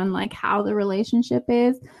 depending on like how the relationship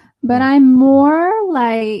is. But I'm more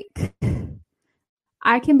like,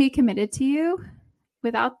 I can be committed to you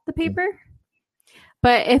without the paper.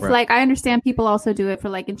 But if like, I understand people also do it for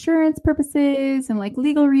like insurance purposes and like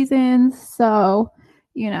legal reasons. So,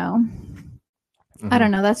 you know. I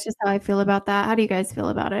don't know. That's just how I feel about that. How do you guys feel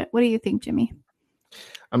about it? What do you think, Jimmy?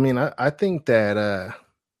 I mean, I think that, I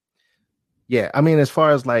mean, as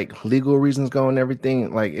far as like legal reasons go and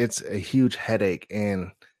everything, like it's a huge headache.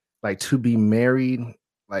 And like to be married,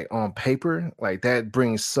 like on paper, like that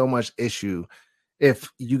brings so much issue if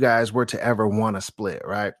you guys were to ever want to split,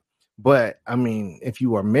 right? But I mean, if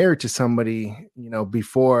you are married to somebody,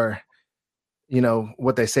 before,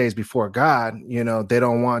 what they say is before God, they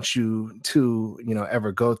don't want you to,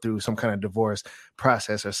 ever go through some kind of divorce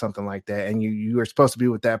process or something like that. And you are supposed to be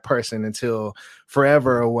with that person until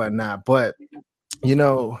forever or whatnot. But,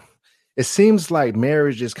 it seems like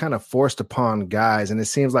marriage is kind of forced upon guys, and it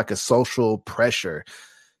seems like a social pressure,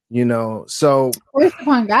 so forced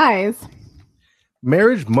upon guys.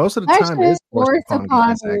 Marriage most of the time is forced upon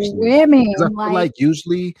guys, women. I feel like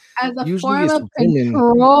usually as a form of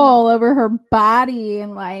control over her body,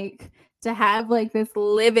 and like to have like this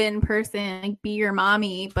live-in person like be your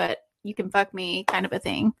mommy, but you can fuck me kind of a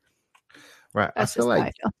thing. Right. That's I feel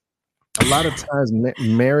like a lot of times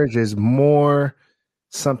marriage is more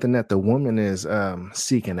something that the woman is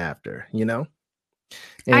seeking after, And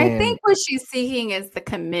I think what she's seeking is the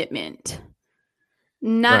commitment,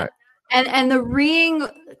 not. Right. And the ring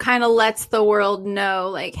kind of lets the world know,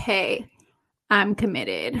 like, hey, I'm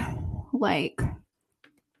committed. Like,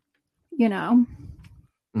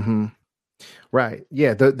 Right.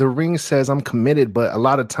 Yeah. The ring says I'm committed, but a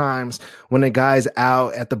lot of times when a guy's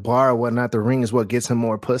out at the bar or whatnot, the ring is what gets him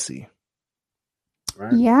more pussy.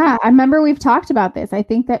 right? Yeah, I remember we've talked about this. I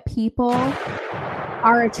think that people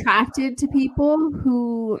are attracted to people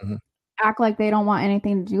who act like they don't want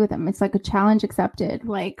anything to do with them. It's like a challenge accepted.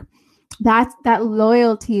 Like that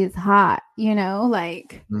loyalty is hot, you know?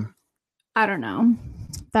 Like I don't know.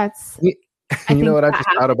 That's you know what? I just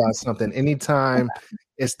thought about something. Anytime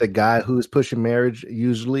it's the guy who's pushing marriage,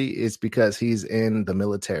 usually it's because he's in the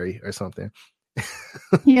military or something.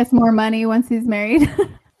 He has more money once he's married.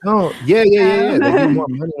 Oh, yeah. They get more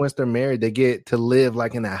money once they're married. They get to live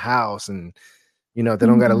like in a house, and you know, they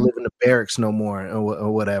don't got to live in the barracks no more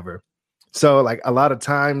or whatever. So like a lot of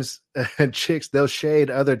times chicks, they'll shade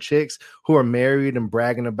other chicks who are married and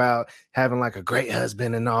bragging about having like a great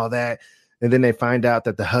husband and all that. And then they find out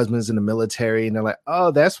that the husband's in the military and they're like, oh,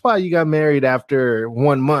 that's why you got married after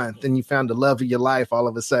 1 month and you found the love of your life all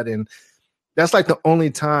of a sudden. That's like the only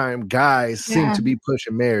time guys seem to be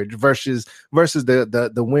pushing marriage versus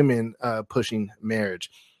the women pushing marriage.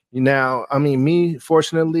 Now, I mean, me,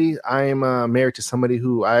 fortunately, I am married to somebody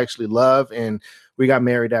who I actually love, and we got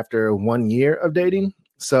married after 1 year of dating.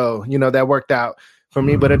 So, you know, that worked out for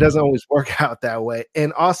me, but it doesn't always work out that way.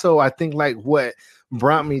 And also, I think like what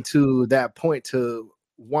brought me to that point to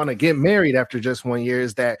want to get married after just 1 year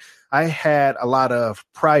is that I had a lot of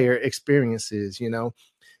prior experiences, you know,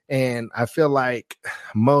 and I feel like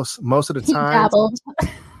most of the time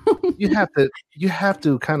you have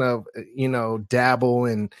to kind of, you know, dabble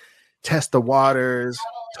and test the waters,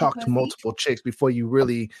 talk to multiple chicks before you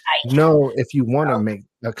really know if you want to make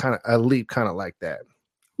a leap kind of like that.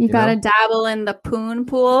 You gotta dabble in the poon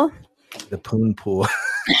pool. The poon pool.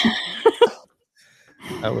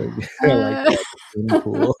 I like that. Poon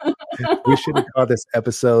pool. We should have called this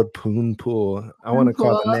episode Poon Pool. I want to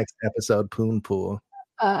call the next episode Poon Pool.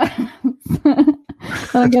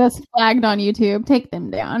 They'll get us flagged on YouTube. Take them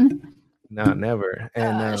down. No, never.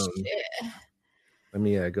 And let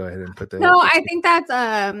me go ahead and put that. No, I think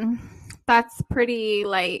that's pretty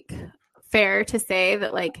like fair to say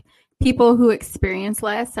that like people who experience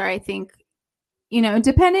less are, I think, you know,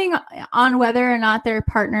 depending on whether or not their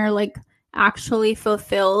partner like actually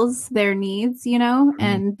fulfills their needs, you know,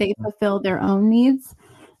 and they fulfill their own needs.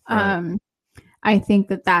 Right. I think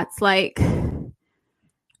that's like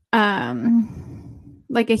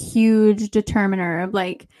a huge determiner of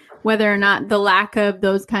like whether or not the lack of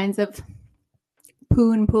those kinds of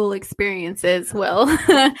poon pool experiences will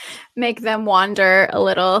make them wander a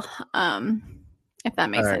little, if that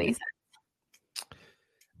makes any sense.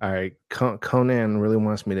 All right. Conan really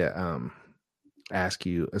wants me to ask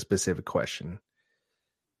you a specific question.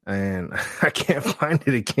 And I can't find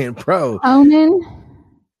it again, bro. Conan?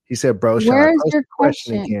 He said, bro, where's your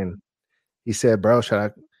question again? He said, bro,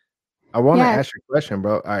 I want to ask you a question,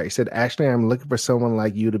 bro. All right. He said, actually, I'm looking for someone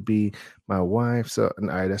like you to be my wife. So, all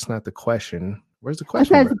right, that's not the question. Where's the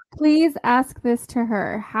question? It says, please ask this to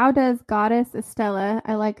her. How does Goddess Estella,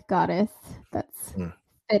 I like Goddess, that's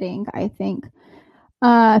fitting, I think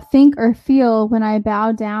or feel when I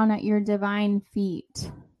bow down at your divine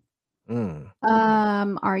feet?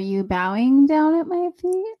 Are you bowing down at my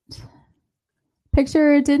feet?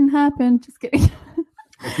 Picture it didn't happen. Just kidding.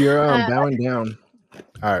 If you're bowing down,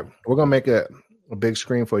 all right, we're gonna make a big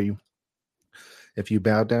screen for you. If you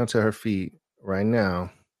bow down to her feet right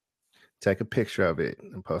now, take a picture of it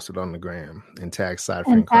and post it on the gram and tag Side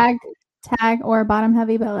Friend tag or Bottom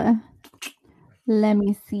Heavy Bella. Let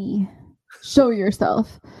me see. Show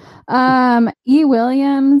yourself. E.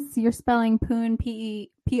 Williams, you're spelling poon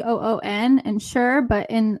P-O-O-N, and sure, but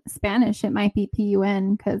in Spanish it might be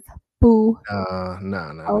P-U-N because boo.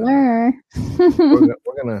 No. Color.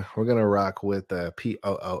 we're gonna rock with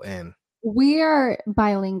P-O-O-N. We are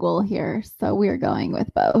bilingual here, so we're going with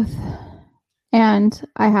both. And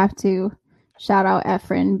I have to shout out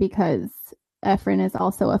Efren because Efren is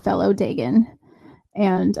also a fellow Dagan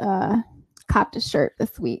and copped a shirt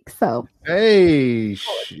this week. So hey,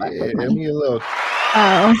 shit. Give me a little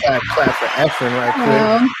clap for Efren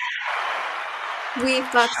right quick. We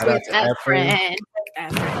fucks with Efren.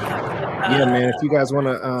 Yeah, man. If you guys want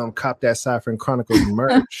to cop that Side Friend Chronicles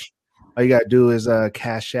merch, all you got to do is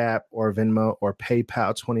Cash App or Venmo or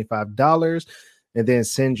PayPal $25. And then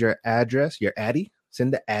send your address, your Addy,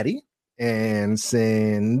 send the Addy, and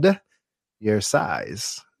send your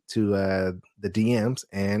size to the DMs,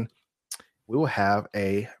 and we will have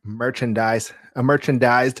a merchandised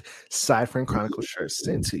Side Friend Chronicles shirt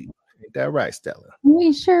sent to you. Ain't that right, Stella?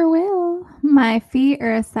 We sure will. My feet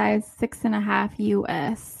are a size 6.5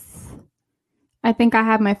 US. I think I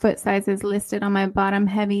have my foot sizes listed on my Bottom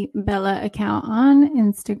Heavy Bella account on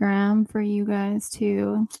Instagram for you guys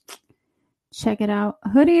to check it out.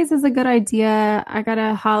 Hoodies is a good idea. I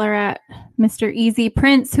gotta holler at Mr. Easy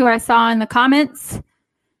Prince, who I saw in the comments.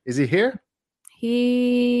 Is he here?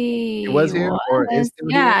 He was here, or is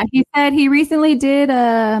yeah, here? He said he recently did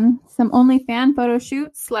some OnlyFans photo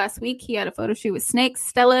shoots. Last week he had a photo shoot with snakes.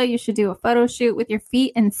 Stella, you should do a photo shoot with your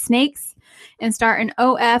feet and snakes and start an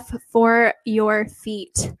OF for your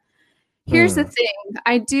feet. Here's the thing.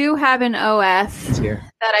 I do have an OF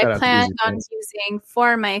that I plan on using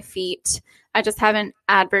for my feet. I just haven't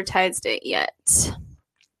advertised it yet.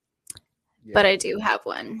 Yeah. But I do have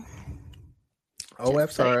one.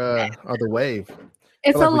 OFs are the wave.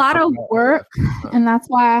 It's a lot of work, and that's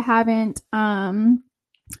why I haven't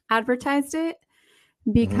advertised it,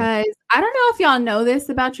 because I don't know if y'all know this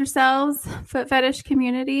about yourselves, foot fetish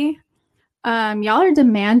community. Y'all are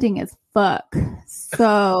demanding as fuck.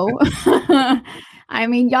 So, I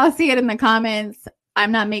mean, y'all see it in the comments.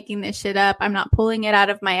 I'm not making this shit up. I'm not pulling it out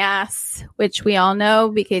of my ass, which we all know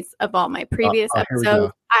because of all my previous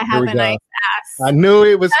episodes. I have a nice ass. I knew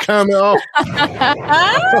it was coming off.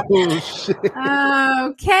 Oh, shit.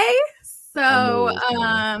 Okay. So,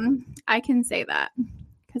 I can say that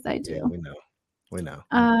because I do. Yeah, we know.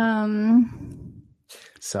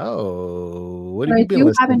 So, what have you been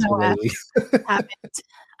listening to lately? Haven't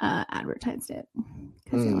advertised it.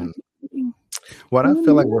 What I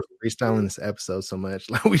feel like we're freestyling this episode so much.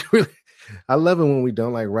 Like I love it when we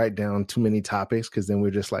don't like write down too many topics, because then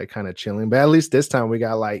we're just like kind of chilling. But at least this time we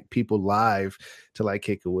got like people live to like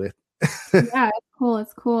kick it with. Yeah, it's cool.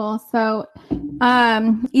 It's cool. So,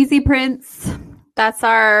 Easy Prince, that's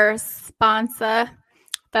our sponsor.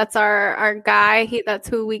 That's our guy. That's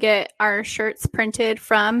who we get our shirts printed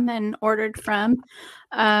from and ordered from.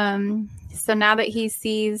 So now that he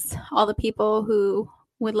sees all the people who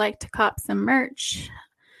would like to cop some merch,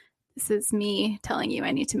 this is me telling you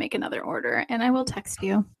I need to make another order, and I will text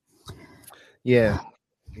you. Yeah,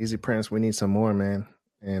 Easy Prince, we need some more, man.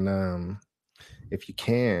 And if you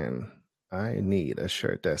can, I need a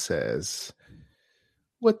shirt that says,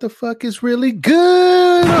 "What the fuck is really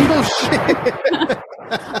good?" Oh shit.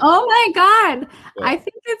 Oh my God. What? I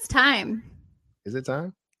think it's time. Is it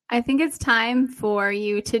time? I think it's time for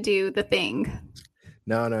you to do the thing.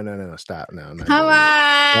 No. Stop. No. Come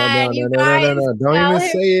on. No. Don't even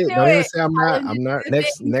say it. Don't even say I'm not.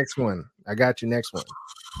 Next one. I got you. Next one.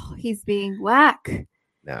 Oh, he's being whack.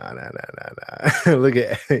 No. Look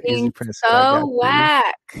at Easy Prince. So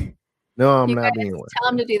whack. No, I'm not being whack. Tell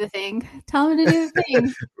him to do the thing. Tell him to do the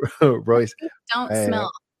thing. Royce. Don't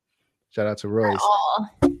smell. Shout out to Royce.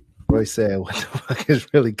 Royce said, "What the fuck is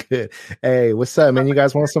really good?" Hey, what's up, man? You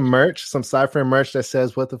guys want some merch? Some Cypher merch that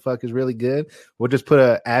says "What the fuck is really good"? We'll just put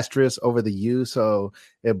an asterisk over the U so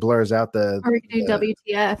it blurs out the. Or you can do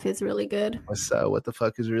WTF is really good. What's up? What the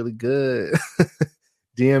fuck is really good?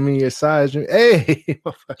 DM me your size. Hey, you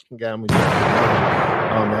fucking got me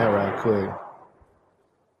on that right quick.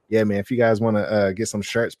 Yeah, man. If you guys want to get some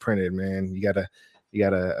shirts printed, man, you gotta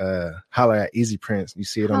holler at Easy Prince. You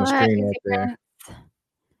see it on the screen right there.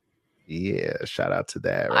 Yeah, shout out to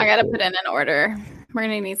that. Right, I gotta put in an order. We're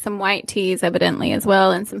gonna need some white tees, evidently, as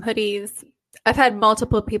well, and some hoodies. I've had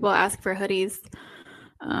multiple people ask for hoodies.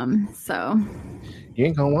 So you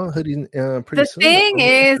ain't gonna want hoodies pretty soon. The thing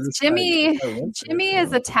is, Jimmy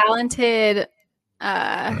is a talented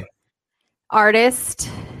artist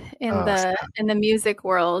in the music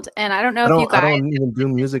world, and I don't know if you guys. I don't even do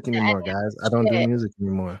music anymore, guys. I don't do music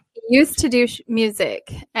anymore. He used to do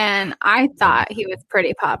music, and I thought he was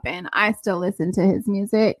pretty poppin'. I still listen to his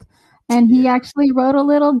music, and he actually wrote a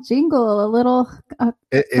little jingle,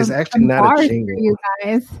 it's actually not a jingle. For you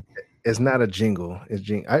guys, it's not a jingle. It's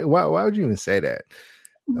jingle. Why would you even say that?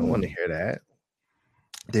 I want to hear that.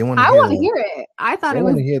 They want to. I want to hear it. I thought it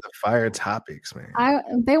was. Want to hear the fire topics, man.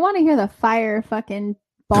 They want to hear the fire fucking.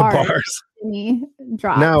 Bars.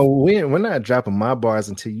 Drop. No, we're not dropping my bars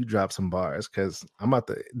until you drop some bars, because I'm about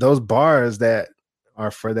to those bars that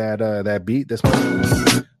are for that beat. This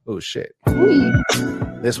one, oh shit! Ooh.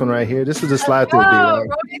 This one right here. This is the slide through beat.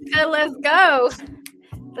 Right? Let's go.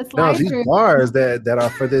 No, these bars that are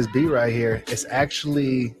for this beat right here. It's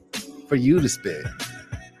actually for you to spit.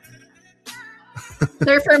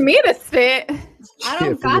 They're for me to spit. I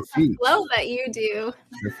don't got the flow that you do.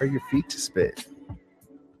 They're for your feet to spit.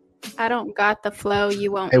 I don't got the flow.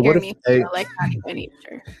 You won't hear me feel like how you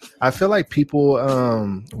either. I feel like people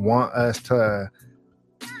want us to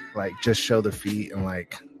like just show the feet and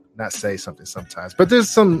like not say something sometimes. But there's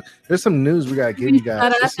some news we gotta give you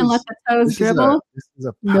guys. Shut up and let the toes dribble. This is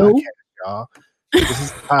a podcast, y'all. This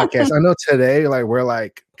is a podcast. I know today, like we're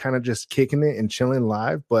like kind of just kicking it and chilling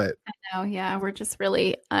live. But I know, yeah, we're just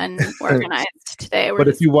really unorganized today. But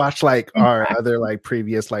if you watch like our other like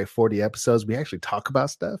previous like 40 episodes, we actually talk about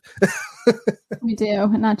stuff. We do,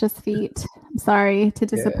 not just feet. I'm sorry to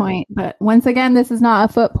disappoint, but once again, this is not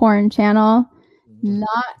a foot porn channel.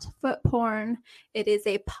 Not foot porn. It is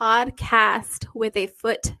a podcast with a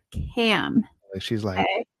foot cam. She's like,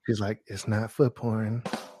 it's not foot porn.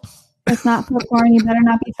 It's not foot porn. You better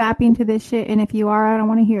not be fapping to this shit. And if you are, I don't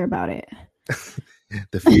want to hear about it.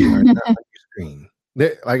 The feet are not on your screen.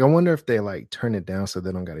 Like, I wonder if they like turn it down so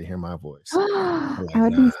they don't got to hear my voice. I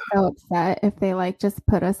would be so upset if they like just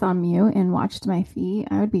put us on mute and watched my feet.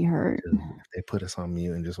 I would be hurt. If they put us on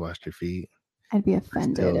mute and just watched your feet. I'd be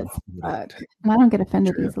offended as fuck. And I don't get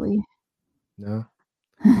offended easily. No.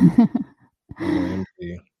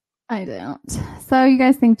 I don't. So you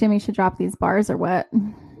guys think Jimmy should drop these bars or what?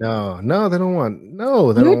 No, they don't want.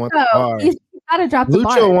 No, they don't want the bars. He's got to drop the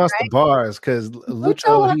bars. Lucho wants the bars because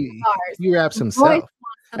Lucho he raps himself.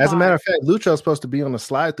 As a matter of fact, Lucho's supposed to be on the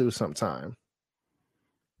slide through sometime.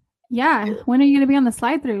 Yeah, when are you going to be on the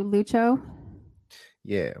slide through, Lucho?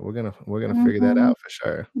 Yeah, we're gonna figure that out for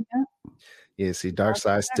sure. Yeah, see,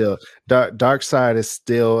 Darkside is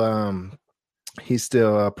still he's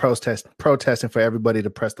still protesting for everybody to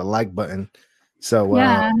press the like button. So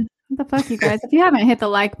what the fuck, you guys? If you haven't hit the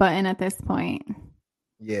like button at this point,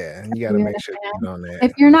 yeah, you got to make sure you get on there.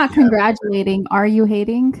 If you're not congratulating, are you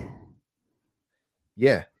hating?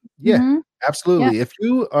 Yeah, absolutely. Yeah. If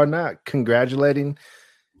you are not congratulating,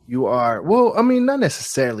 you are, well, I mean, not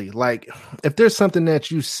necessarily. Like, if there's something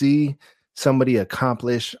that you see somebody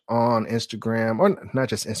accomplish on Instagram, or not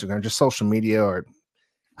just Instagram, just social media, or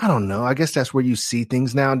I don't know, I guess that's where you see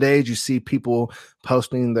things nowadays. You see people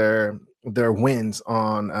posting their wins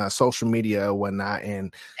on social media or whatnot,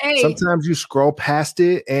 and sometimes you scroll past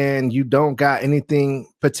it and you don't got anything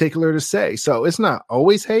particular to say. So it's not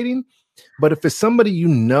always hating, but if it's somebody you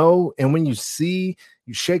know, and when you see,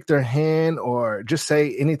 you shake their hand or just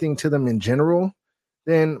say anything to them in general,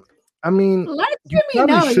 then I mean, you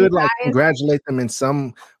probably should like congratulate them in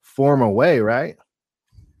some form or way, right?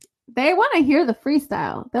 They want to hear the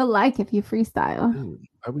freestyle. They'll like if you freestyle. Dude,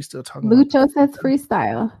 are we still talking? Lucho says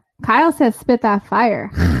freestyle. Kyle says spit that fire.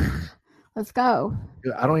 Let's go.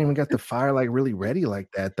 Dude, I don't even got the fire like really ready like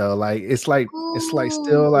that though. Like it's like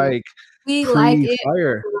still like we like it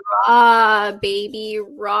fire. Raw, baby,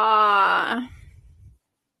 raw.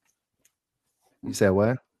 You said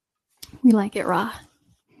what? We like it raw.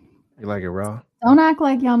 You like it raw? Don't act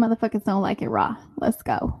like y'all motherfuckers don't like it raw. Let's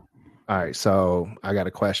go. All right, so I got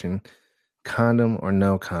a question. Condom or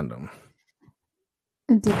no condom?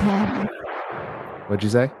 It depends. What'd you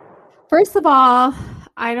say? First of all,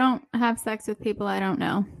 I don't have sex with people I don't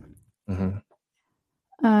know.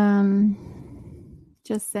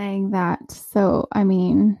 Just saying that. So, I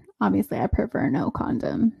mean, obviously I prefer no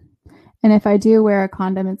condom. And if I do wear a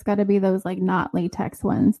condom, it's got to be those like not latex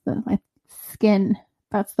ones, the like skin.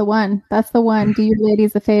 That's the one. Do your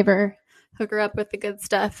ladies a favor. Hook her up with the good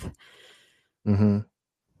stuff.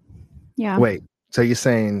 Yeah. Wait. So you're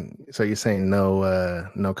saying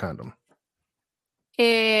no condom?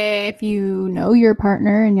 If you know your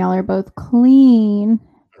partner and y'all are both clean,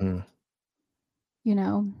 you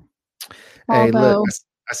know. Hey, look,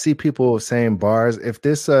 I see people saying bars. If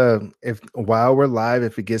while we're live,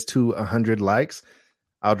 if it gets to 100 likes,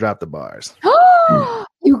 I'll drop the bars.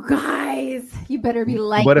 You guys, you better be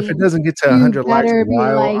liking. But if it doesn't get to 100 likes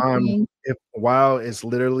while it's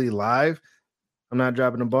literally live, I'm not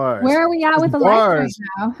dropping the bars. Where are we at with the likes right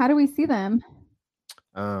now? How do we see them?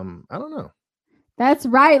 I don't know. That's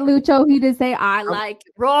right, Lucho. He did say, I like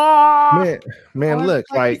raw. Man, look,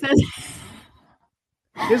 like,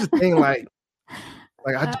 here's the thing, like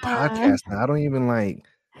I do podcasts now. I don't even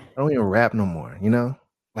rap no more, you know?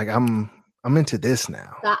 Like, I'm into this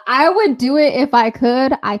now. I would do it if I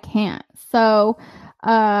could. I can't. So,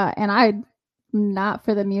 and I'm not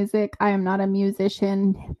for the music. I am not a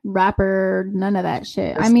musician, rapper, none of that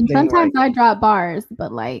shit. I mean, sometimes I drop bars,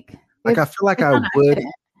 but like I feel like I would.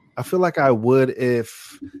 I feel like I would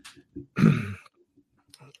if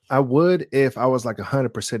I was like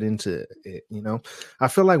 100% into it, you know. I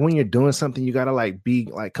feel like when you're doing something, you gotta like be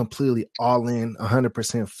like completely all in,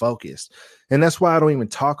 100% focused, and that's why I don't even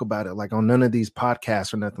talk about it like on none of these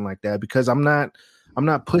podcasts or nothing like that, because I'm not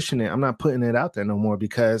pushing it, I'm not putting it out there no more,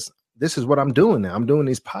 because this is what I'm doing now. I'm doing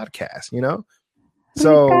these podcasts, you know.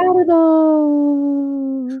 So,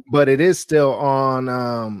 but it is still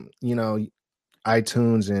on, you know,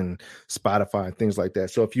 iTunes and Spotify and things like that.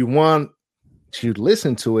 So if you want to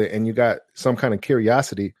listen to it and you got some kind of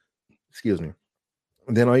curiosity,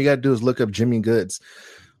 then all you got to do is look up Jimmy Goods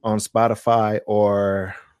on Spotify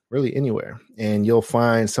or really anywhere, and you'll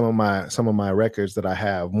find some of my records that I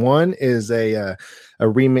have. One is a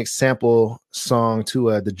remix sample song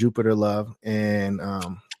to the Jupiter Love, and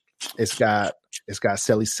it's got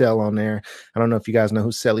Celly Cell on there. I don't know if you guys know who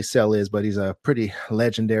Celly Cell is, but he's a pretty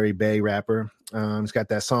legendary Bay rapper. It's got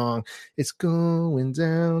that song, "It's Going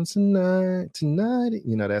Down Tonight."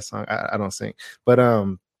 You know that song. I don't sing, but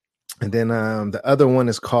and then the other one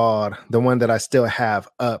is called, the one that I still have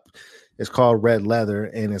up, it's called Red Leather,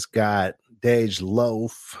 and it's got Dej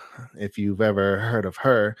Loaf. If you've ever heard of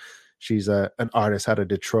her, she's an artist out of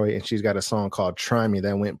Detroit, and she's got a song called "Try Me"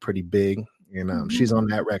 that went pretty big, and she's on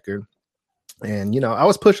that record. And I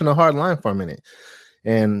was pushing a hard line for a minute,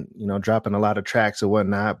 and dropping a lot of tracks and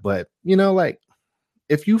whatnot. But like,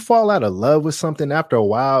 if you fall out of love with something after a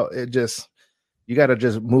while, you got to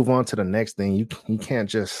just move on to the next thing. You can't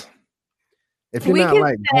just, if you're not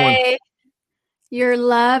like going. Your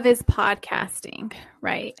love is podcasting,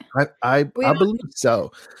 right? I believe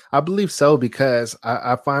so. I believe so because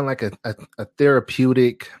I find like a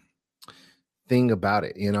therapeutic thing about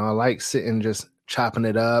it. I like sitting, just chopping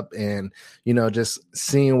it up, and just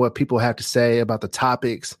seeing what people have to say about the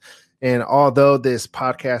topics. And although this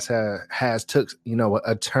podcast has took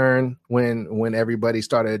a turn when everybody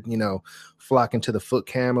started flocking to the foot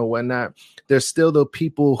cam or whatnot, there's still the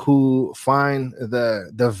people who find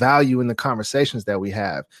the value in the conversations that we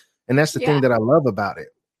have, and that's the thing that I love about it.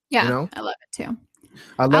 Yeah, I love it too.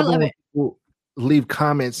 I love when people leave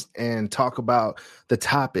comments and talk about the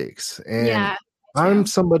topics. And I'm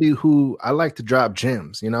somebody who I like to drop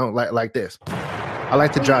gems, like this. I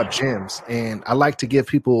like to drop gems, and I like to give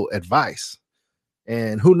people advice.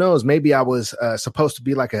 And who knows, maybe I was supposed to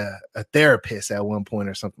be like a therapist at one point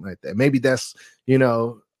or something like that. Maybe that's,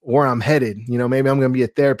 where I'm headed. Maybe I'm going to be a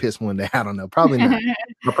therapist one day. I don't know. Probably not.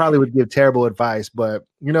 I probably would give terrible advice, but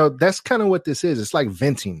that's kind of what this is. It's like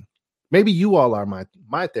venting. Maybe you all are my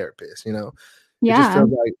therapist, Yeah.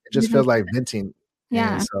 It just feels like venting.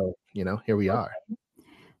 Yeah. And so, here we are.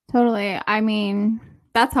 Totally. I mean,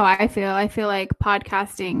 that's how I feel. I feel like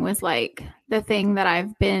podcasting was like the thing that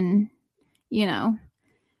I've been,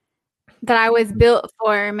 that I was built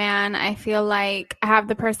for, man. I feel like I have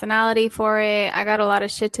the personality for it. I got a lot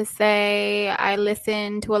of shit to say. I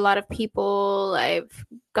listen to a lot of people. I've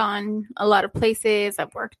gone a lot of places.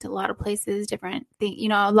 I've worked a lot of places, different things,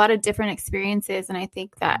 a lot of different experiences. And I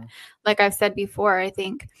think that, like I've said before, I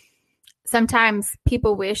think sometimes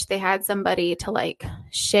people wish they had somebody to like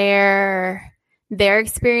share their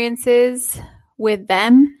experiences with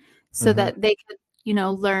them so that they could,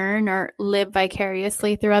 learn or live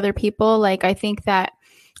vicariously through other people. Like, I think that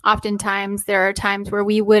oftentimes there are times where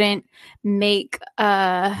we wouldn't make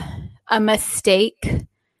a mistake,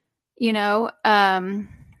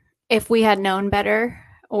 if we had known better,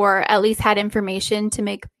 or at least had information to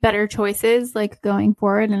make better choices, like going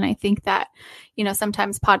forward. And I think that,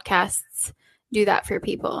 sometimes podcasts do that for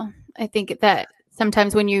people. I think that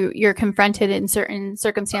sometimes when you're confronted in certain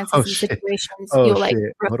circumstances and situations, you'll like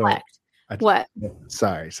reflect. What?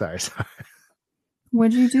 Sorry.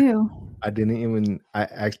 What'd you do? I didn't even.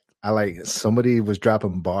 I like, somebody was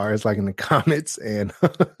dropping bars like in the comments, and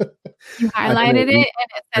you highlighted it, and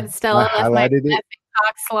it said Stella left my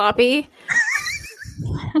cock sloppy.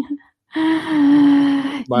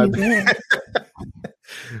 My bad.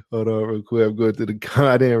 Hold on real quick. I'm going through the.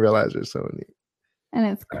 I didn't realize there's so many. And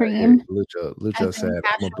it's cream. Lucho said,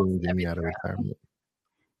 "I'm gonna bring Jimmy out of retirement."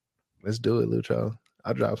 Let's do it, Lucho.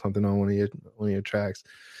 I'll drop something on one of your tracks.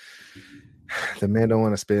 The man don't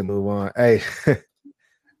want to spit. Move on. Hey,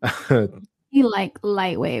 he like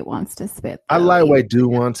lightweight wants to spit. I lightweight do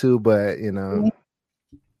want to, but we'll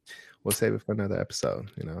save it for another episode.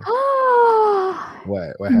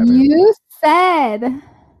 What happened? You said.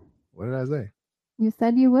 What did I say? You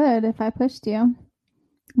said you would if I pushed you.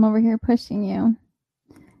 I'm over here pushing you,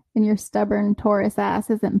 and your stubborn Taurus ass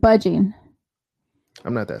isn't budging.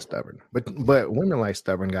 I'm not that stubborn, but women like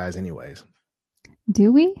stubborn guys anyways.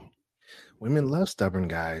 Do we? Women love stubborn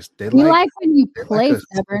guys. We like when you play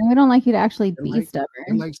stubborn. We don't like you to actually be stubborn.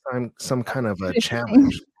 They like some kind of a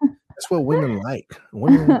challenge. That's what women like.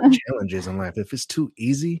 Women want challenges in life. If it's too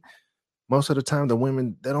easy, most of the time the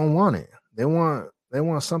women, they don't want it. They want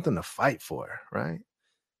something to fight for, right?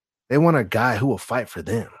 They want a guy who will fight for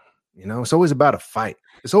them. It's always about a fight.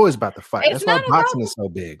 It's always about the fight. That's why boxing is so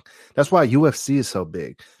big. That's why UFC is so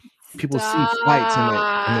big. People see fights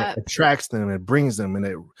and it attracts them, it brings them, and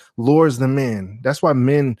it lures them in. That's why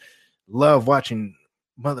men love watching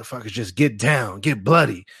motherfuckers just get down, get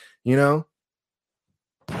bloody, Gotta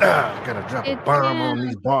drop a bomb on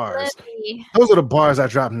these bars. Bloody. Those are the bars I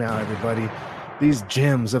drop now, everybody. these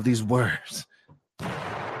gems of these words.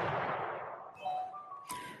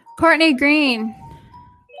 Courtney Green.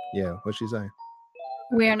 Yeah, what'd she say?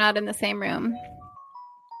 We are not in the same room.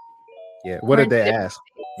 Yeah, what did they ask?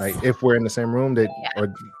 Like if we're in the same room,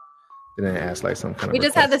 or didn't ask like some kind of. We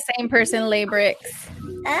just had the same person lay bricks.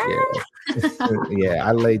 Yeah,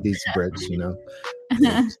 I laid these bricks,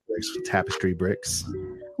 bricks, tapestry bricks.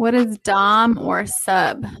 What is dom or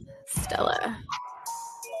sub, Stella?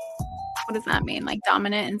 What does that mean? Like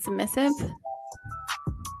dominant and submissive?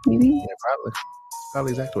 Maybe. Yeah,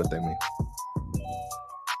 probably exactly what they mean.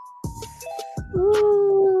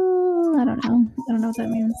 Ooh, I don't know what that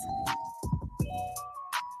means.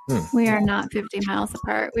 We are not 50 miles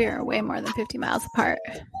apart. We are way more than 50 miles apart.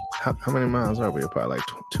 How many miles are we apart? Like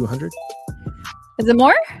 200? Is it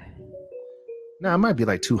more? No, it might be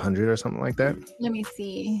like 200 or something like that. Let me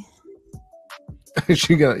see.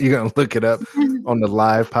 You're gonna look it up on the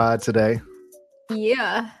live pod today?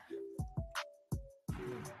 Yeah.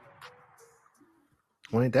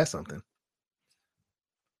 Well, ain't that something?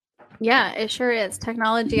 Yeah, it sure is.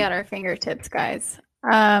 Technology at our fingertips, guys.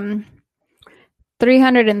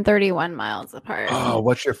 331 miles apart. Oh,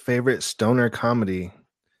 what's your favorite stoner comedy?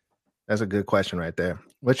 That's a good question right there.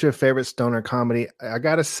 What's your favorite stoner comedy? I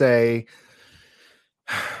gotta say,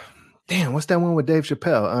 damn, what's that one with Dave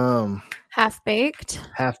Chappelle? Half Baked.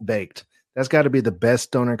 Half Baked. That's got to be the best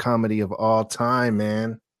stoner comedy of all time,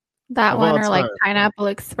 man. That one, or like Pineapple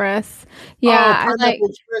Express. Yeah, Pineapple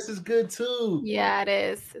Express is good too. Yeah, it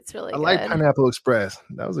is. It's really good. I like Pineapple Express.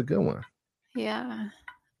 That was a good one. Yeah.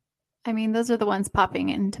 I mean, those are the ones popping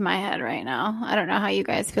into my head right now. I don't know how you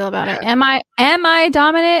guys feel about it. Am I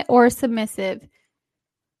dominant or submissive?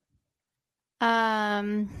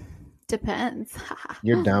 Depends.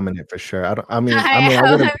 You're dominant for sure. I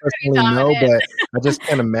wouldn't personally know, but I just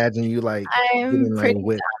can't imagine you like getting like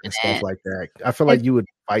whipped and stuff like that. I feel like you would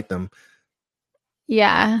fight them.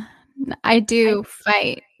 Yeah, I do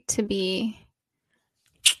fight to be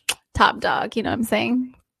top dog. You know what I'm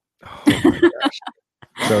saying? Oh my gosh.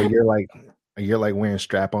 So you're like wearing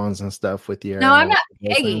strap-ons and stuff with your. No, I'm not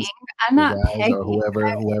pegging. I'm not pegging. Or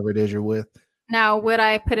whoever it is you're with. Now, would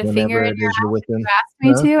I put a finger in your ass if you asked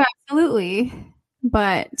me to? Absolutely.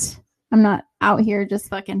 But I'm not out here just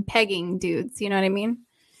fucking pegging dudes. You know what I mean?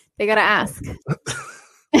 They got to ask.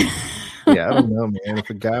 Yeah, I don't know, man. If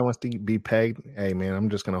a guy wants to be pegged, hey, man, I'm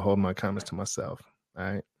just going to hold my comments to myself. All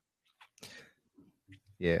right?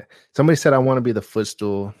 Yeah. Somebody said I want to be the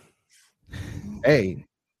footstool. Hey,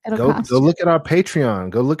 go look at our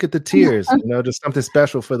Patreon. Go look at the tiers. Just something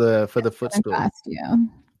special for the footstool.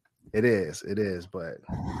 It is, but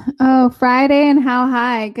Friday and How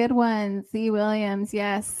High, good one. Z Williams,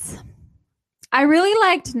 yes. I really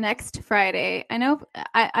liked Next Friday. I know,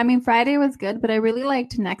 I mean, Friday was good, but I really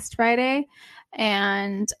liked Next Friday,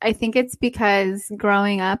 and I think it's because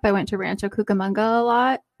growing up, I went to Rancho Cucamonga a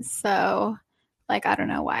lot, so like I don't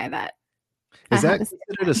know why that. Is that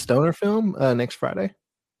considered a stoner film? Next Friday.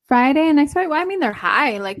 Friday and Next Friday. Well, I mean, they're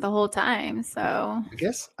high like the whole time, so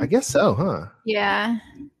I guess so, huh? Yeah.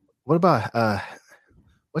 What about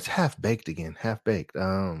what's Half Baked again? Half Baked.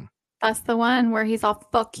 That's the one where he's all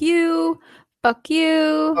fuck you.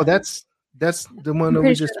 Oh, that's the one that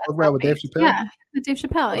we just spoke about with Dave Chappelle. Yeah, with Dave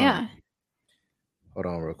Chappelle. Yeah. Hold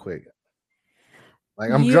on, real quick.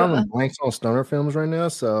 Like I'm drawing blanks on stoner films right now,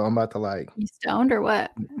 so I'm about to like. You stoned or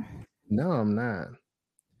what? No, I'm not.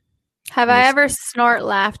 Have I ever snort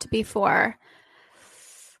laughed before?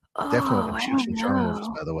 Definitely Cheech and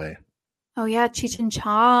Chong, by the way. Oh yeah, Cheech and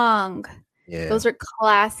Chong. Yeah, those are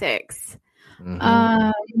classics.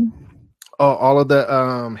 Mm-hmm. All of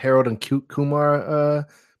the Harold and Kumar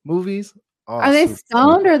movies. Are they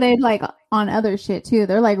stoned or are they like on other shit too?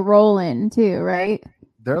 They're like rolling too, right?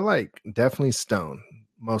 They're like definitely stoned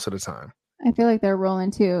most of the time. I feel like they're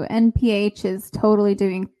rolling too. NPH is totally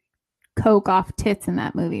doing coke off tits in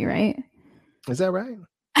that movie, right? Is that right?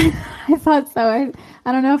 I thought so.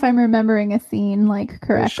 I don't know if I'm remembering a scene like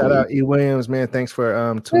correctly. Shout out E. Williams, man. Thanks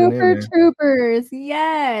for tuning in. Super Troopers,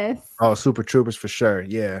 yes. Oh, Super Troopers for sure.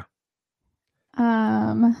 Yeah.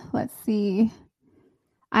 Let's see.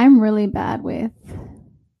 I'm really bad with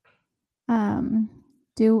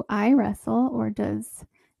do I wrestle or does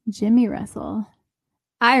Jimmy wrestle?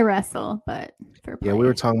 I wrestle, but for play. Yeah, we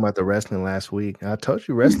were talking about the wrestling last week. I told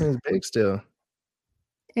you wrestling is big still.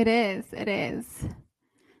 It is.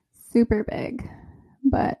 Super big.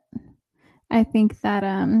 But I think that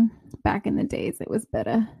back in the days it was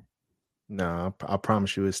better. No, I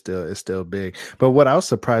promise you it's still big. But what I was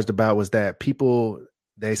surprised about was that people,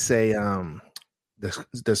 they say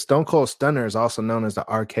the Stone Cold Stunner is also known as the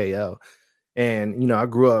RKO. And I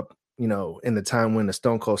grew up in the time when the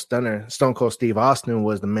Stone Cold Steve Austin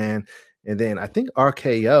was the man. And then I think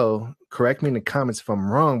RKO, correct me in the comments if I'm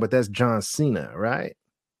wrong, but that's John Cena, right?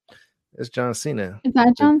 It's John Cena. Is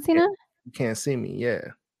that John Cena? You can't see me, yeah.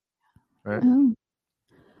 Right? Oh.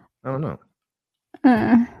 I don't know.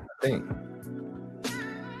 I think.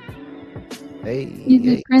 You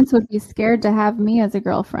think Prince would be scared to have me as a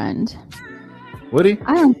girlfriend? Would he?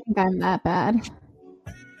 I don't think I'm that bad.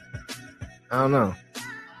 I don't know.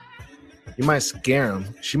 You might scare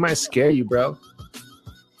him. She might scare you, bro.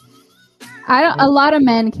 A lot of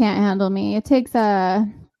men can't handle me. It takes a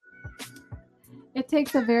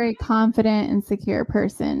very confident and secure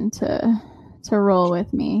person to roll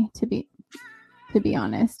with me. To be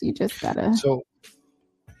honest, you just gotta.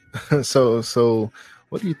 So,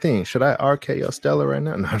 what do you think? Should I RKO Stella right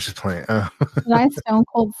now? No, I'm just playing. Should I Stone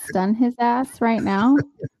Cold stun his ass right now?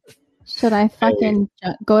 Should I fucking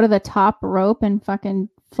go to the top rope and fucking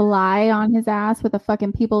fly on his ass with a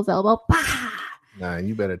fucking people's elbow? Bah! Nah,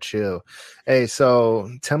 you better chill. Hey,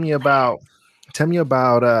 so tell me about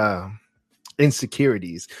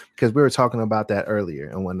insecurities, because we were talking about that earlier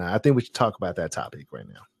and whatnot. I think we should talk about that topic right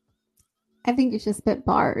now. I think you should spit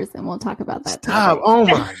bars and we'll talk about that. Stop. Oh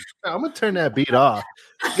my God. I'm gonna turn that beat off.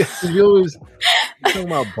 You always talking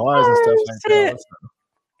about bars and stuff like that.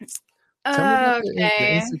 Tell me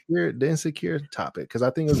about the insecure topic, because I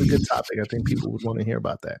think it was a good topic. I think people would want to hear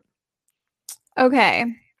about that. Okay.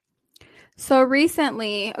 So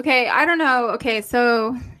recently, I don't know. Okay,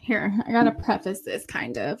 so here, I gotta preface this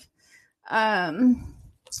kind of.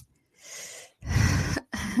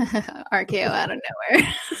 RKO out of nowhere.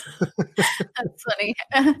 That's funny.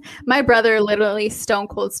 My brother literally stone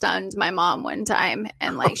cold stunned my mom one time,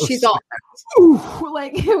 and like she's all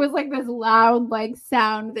like, it was like this loud like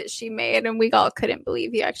sound that she made, and we all couldn't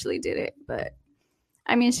believe he actually did it. But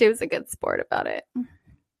I mean, she was a good sport about it.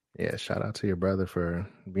 Yeah, shout out to your brother for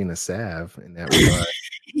being a sav in that regard.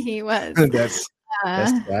 He was. That's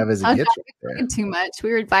sav as it gets. Right too much.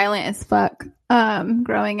 We were violent as fuck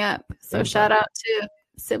growing up. So shout out to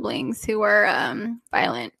siblings who were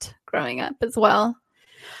violent growing up as well.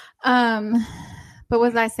 But what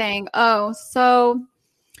was I saying? Oh, so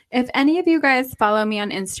if any of you guys follow me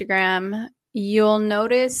on Instagram, you'll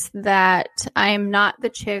notice that I'm not the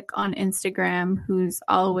chick on Instagram who's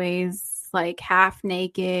always like half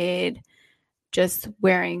naked, just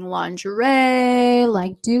wearing lingerie,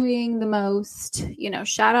 like doing the most,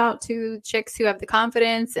 shout out to chicks who have the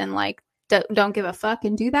confidence and like don't give a fuck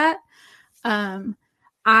and do that.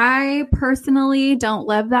 I personally don't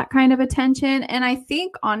love that kind of attention. And I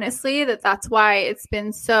think honestly that's why it's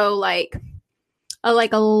been so like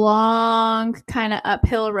a long kind of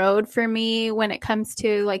uphill road for me when it comes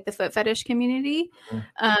to like the foot fetish community,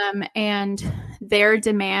 and their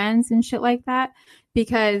demands and shit like that,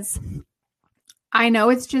 because I know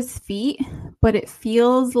it's just feet, but it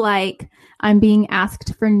feels like I'm being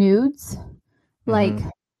asked for nudes. Like,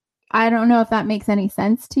 I don't know if that makes any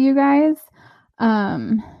sense to you guys.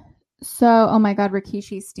 So, oh my God,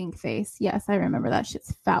 Rikishi's stink face. Yes, I remember that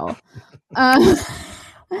shit's foul.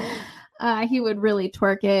 He would really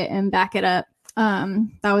twerk it and back it up.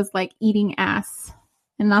 That was like eating ass,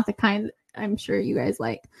 and not the kind I'm sure you guys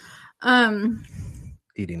like.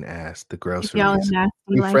 Eating ass, the groceries.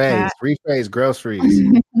 Rephrase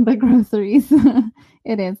groceries. The groceries.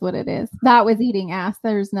 It is what it is. That was eating ass.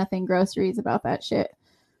 There's nothing groceries about that shit.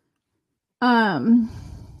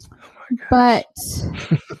 But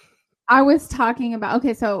I was talking about,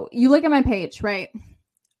 okay, so you look at my page, right?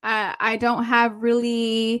 I don't have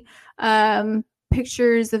really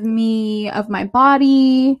pictures of me, of my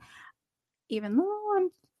body, even though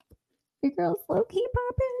I'm your girl's low-key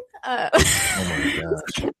popping. Oh my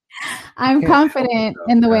gosh. I'm confident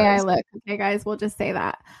in the way I look. Okay, guys, we'll just say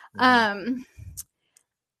that.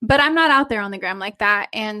 But I'm not out there on the gram like that.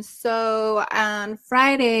 And so on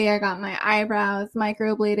Friday, I got my eyebrows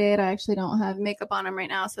microbladed. I actually don't have makeup on them right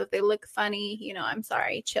now. So if they look funny, I'm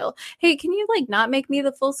sorry, chill. Hey, can you like not make me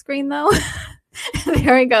the full screen though?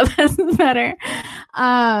 There we go. That's better.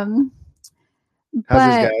 How's this,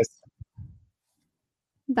 guys?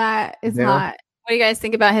 That is hot. What do you guys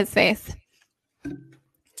think about his face?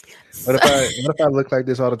 What if I look like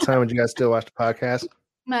this all the time and you guys still watch the podcast?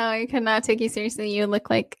 No, I could not take you seriously. You look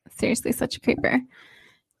like seriously such a creeper.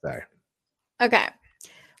 Sorry. Okay.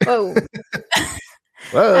 Whoa.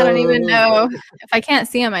 Whoa. I don't even know. If I can't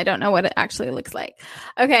see him, I don't know what it actually looks like.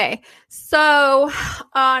 Okay. So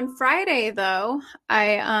on Friday though,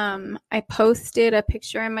 I posted a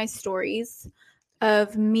picture in my stories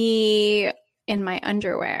of me in my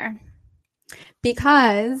underwear.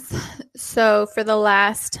 Because so for the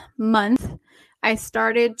last month, I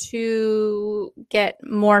started to get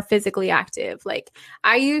more physically active. Like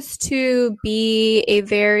I used to be a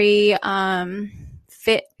very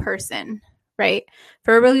fit person, right?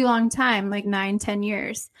 For a really long time, like 9-10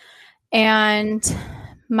 years. And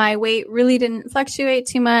my weight really didn't fluctuate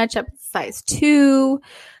too much, up to size 2.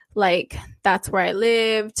 Like that's where I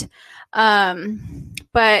lived.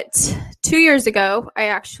 But 2 years ago, I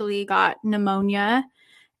actually got pneumonia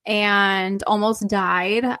and almost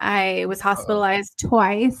died. I was hospitalized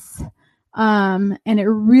twice. And it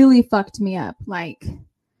really fucked me up. Like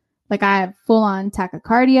I have full on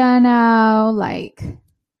tachycardia now. Like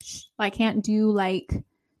I can't do like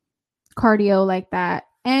cardio like that.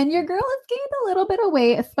 And your girl has gained a little bit of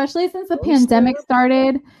weight, especially since the pandemic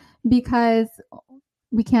started, because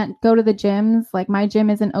we can't go to the gyms. Like my gym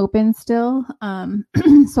isn't open still.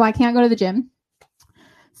 So I can't go to the gym.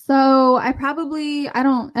 So I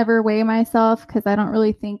don't ever weigh myself because I don't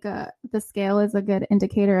really think the scale is a good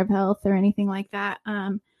indicator of health or anything like that.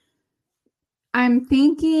 I'm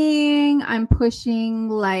thinking I'm pushing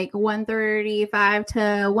like 135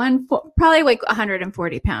 to probably like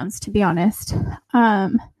 140 pounds, to be honest.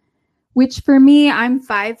 Which for me, I'm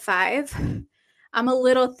 5'5". I'm a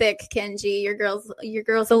little thick, Kenji. Your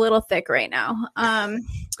girl's a little thick right now.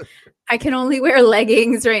 I can only wear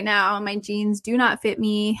leggings right now. My jeans do not fit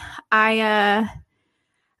me.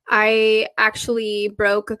 I actually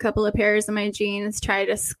broke a couple of pairs of my jeans, tried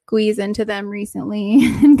to squeeze into them recently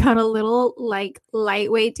and got a little like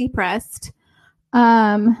lightweight depressed.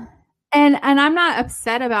 And I'm not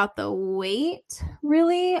upset about the weight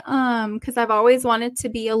really. Cause I've always wanted to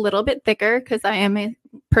be a little bit thicker cause I am a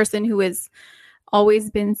person who has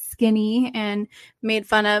always been skinny and made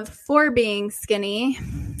fun of for being skinny.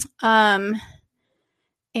 And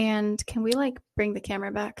can we like bring the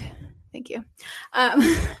camera back? Thank you. Sorry.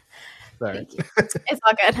 Thank you. It's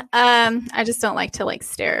all good. I just don't like to like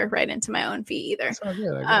stare right into my own feet either. It's all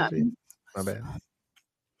good. My bad.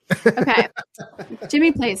 Okay.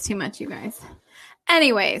 Jimmy plays too much, you guys.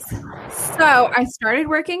 Anyways, so I started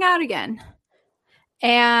working out again.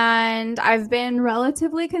 And I've been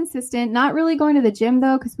relatively consistent, not really going to the gym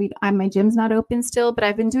though, because my gym's not open still, but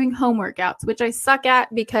I've been doing home workouts, which I suck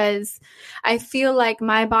at because I feel like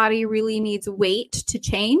my body really needs weight to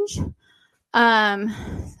change.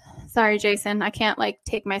 Sorry, Jason, I can't like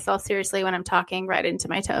take myself seriously when I'm talking right into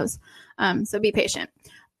my toes. So be patient.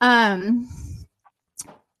 So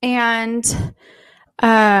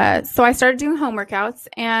I started doing home workouts,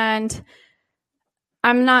 and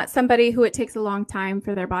I'm not somebody who it takes a long time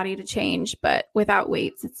for their body to change, but without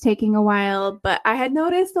weights, it's taking a while. But I had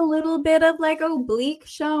noticed a little bit of like oblique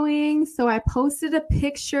showing. So I posted a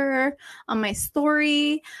picture on my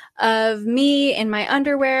story of me in my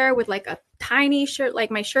underwear with like a tiny shirt, like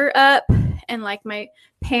my shirt up, and like my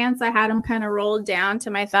pants, I had them kind of rolled down to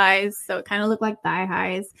my thighs. So it kind of looked like thigh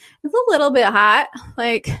highs. It's a little bit hot.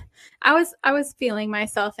 Like I was feeling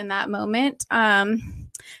myself in that moment.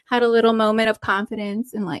 Had a little moment of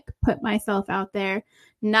confidence and like put myself out there,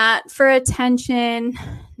 not for attention,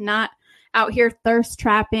 not out here thirst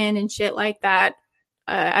trapping and shit like that.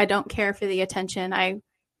 I don't care for the attention. I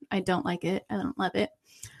don't like it. I don't love it.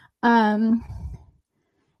 And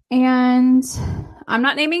I'm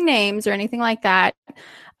not naming names or anything like that.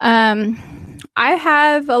 I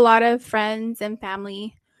have a lot of friends and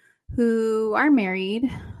family who are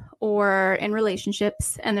married or in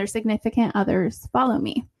relationships, and their significant others follow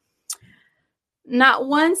me. Not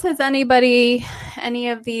once has any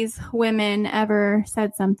of these women ever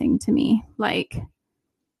said something to me like,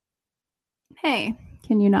 hey,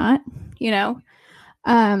 can you not?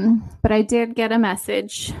 But I did get a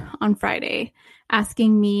message on Friday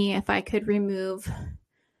asking me if I could remove,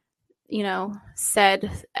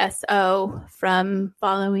 said SO from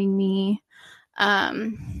following me.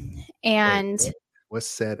 And what's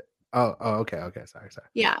said? Oh, okay. Sorry.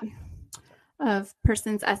 Yeah. Of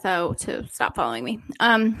person's SO to stop following me.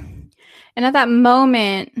 And at that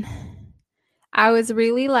moment, I was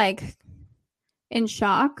really like in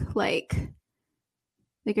shock. Like,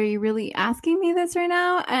 are you really asking me this right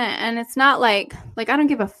now? And it's not like I don't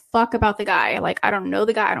give a fuck about the guy. Like, I don't know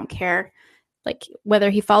the guy. I don't care. Like, whether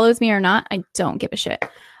he follows me or not, I don't give a shit.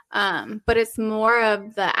 But it's more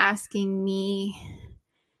of the asking me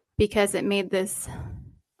because it made this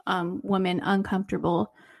woman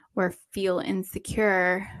uncomfortable or feel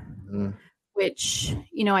insecure, which,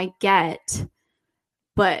 I get,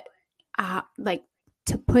 but like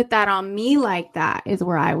to put that on me like that is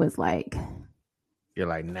where I was like, you're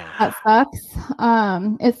like, nah, that sucks.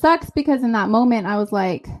 It sucks because in that moment I was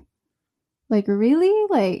like really?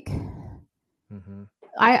 Like,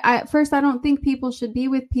 I first, I don't think people should be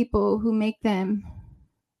with people who make them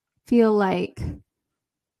feel like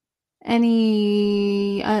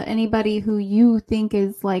anybody who you think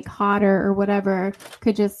is like hotter or whatever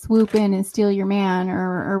could just swoop in and steal your man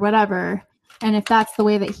or whatever. And if that's the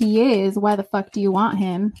way that he is, why the fuck do you want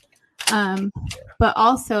him? But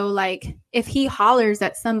also, like, if he hollers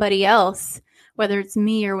at somebody else, whether it's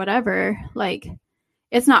me or whatever, like,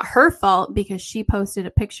 it's not her fault because she posted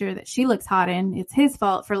a picture that she looks hot in. It's his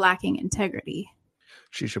fault for lacking integrity.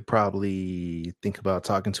 She should probably think about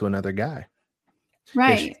talking to another guy.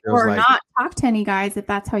 Right. Or like, not talk to any guys if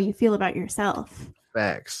that's how you feel about yourself.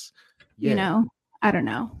 Facts. Yeah. You know, I don't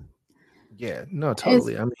know. Yeah, no,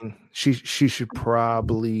 totally. I mean, she should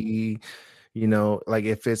probably, you know, like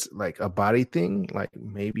if it's like a body thing, like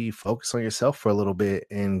maybe focus on yourself for a little bit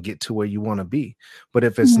and get to where you want to be. But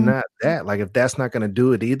if it's not that, like if that's not going to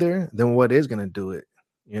do it either, then what is going to do it?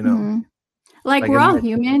 You know, like we're all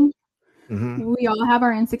human. We all have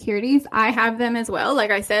our insecurities. I have them as well. Like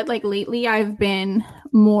I said, like lately I've been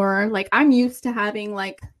more like, I'm used to having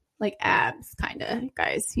like abs kind of,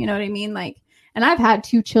 guys. You know what I mean? Like, and I've had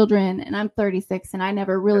 2 children and I'm 36 and I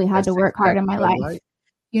never really had to work hard in my life. Like,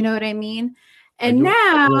 you know what I mean? And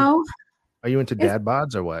are you into dad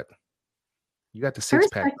bods or what? You got the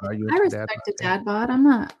 6-pack. I respect a dad bod. I'm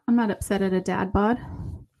not upset at a dad bod.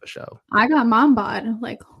 For sure. I got mom bod.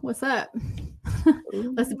 Like, what's up?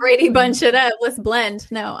 Let's Brady Bunch it up. Let's blend.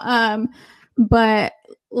 No. But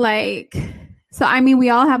like, so I mean, we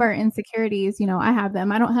all have our insecurities. You know, I have them.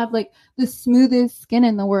 I don't have like the smoothest skin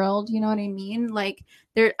in the world. You know what I mean? Like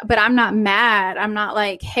but I'm not mad. I'm not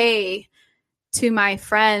like, hey, to my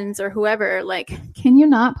friends or whoever, like, can you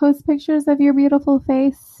not post pictures of your beautiful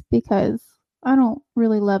face? Because I don't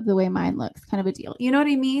really love the way mine looks, kind of a deal. You know what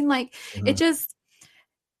I mean? Like,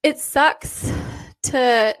 it sucks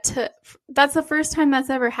to that's the first time that's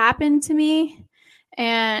ever happened to me.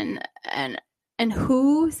 And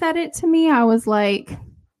who said it to me? I was like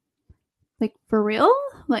for real?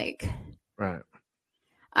 Like, right.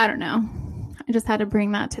 I don't know. I just had to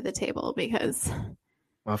bring that to the table because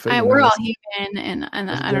we're all human and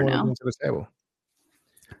I don't know. To the table.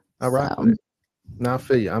 All right. So. No, I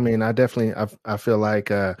feel you. I mean, I definitely, I feel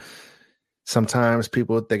like sometimes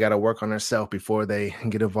people, they got to work on themselves before they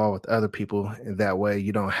get involved with other people. And that way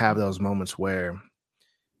you don't have those moments where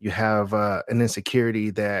you have an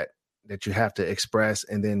insecurity that you have to express.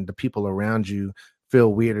 And then the people around you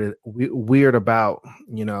feel weird about,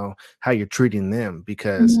 you know, how you're treating them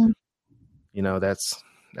because, you know, that's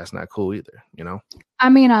not cool either, you know? I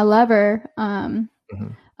mean, I love her. I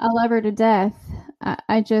love her to death.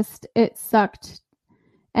 It sucked.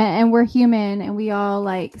 And we're human and we all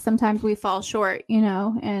like, sometimes we fall short, you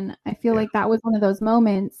know? And I feel like that was one of those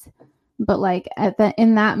moments, but like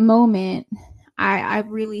in that moment, I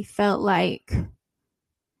really felt like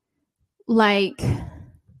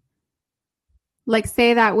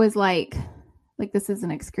say that was like this is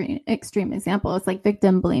an extreme example. It's like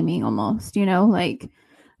victim blaming almost, you know, like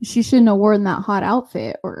she shouldn't have worn that hot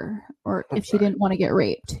outfit or if she didn't want to get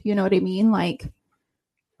raped, you know what I mean? Like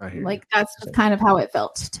that's just kind of how it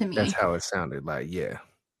felt to me. That's how it sounded like, yeah.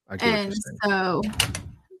 I get and so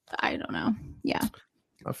I don't know. Yeah.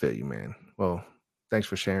 I feel you, man. Well, thanks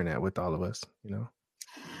for sharing that with all of us, you know.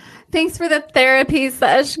 Thanks for the therapy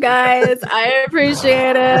sesh, guys. I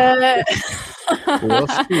appreciate it. Well,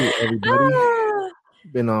 see, everybody.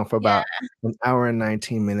 Been on for about an hour and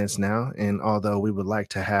 19 minutes now. And although we would like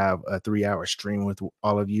to have a 3-hour stream with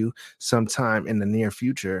all of you sometime in the near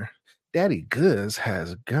future, Daddy Goods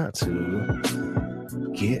has got to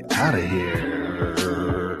get out of here.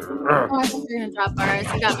 Oh, I thought you were going to drop bars.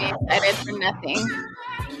 You got me excited for nothing.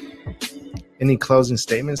 Any closing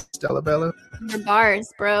statements, Stella Bella? Your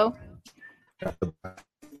bars, bro.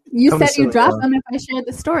 You said you dropped them if I shared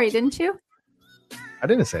the story, didn't you? I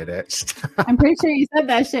didn't say that. I'm pretty sure you said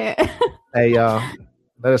that shit. Hey, y'all.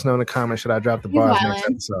 Let us know in the comments. Should I drop the bars next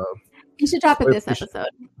episode? You should drop it this episode.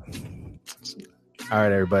 All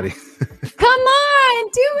right, everybody. Come on,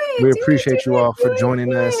 do it. We appreciate you all for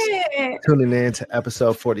joining us, tuning in to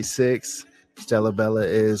episode 46. Stella Bella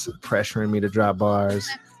is pressuring me to drop bars.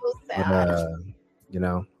 That's so sad. But, you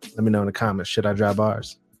know, let me know in the comments. Should I drop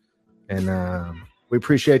bars? And we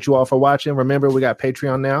appreciate you all for watching. Remember, we got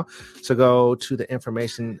Patreon now. So go to the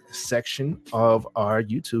information section of our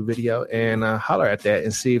YouTube video and holler at that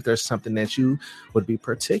and see if there's something that you would be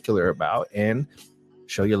particular about and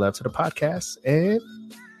show your love to the podcast and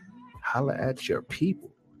holler at your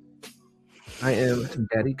people. I am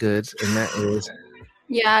Daddy Goods, and that is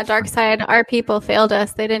Yeah, Dark Side, our people failed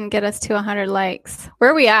us. They didn't get us to 100 likes. Where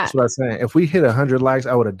are we at? That's what I'm saying. If we hit 100 likes,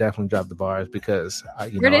 I would have definitely dropped the bars because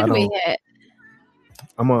Where did we hit?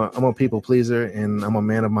 I'm a people pleaser and I'm a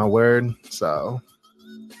man of my word. So,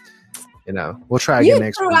 we'll try again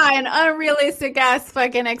next week. You threw out an unrealistic ass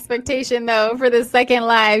fucking expectation though for the second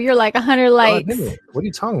live. You're like 100 likes. What are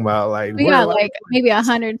you talking about? Like we got like maybe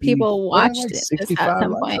 100 people watched it 65 at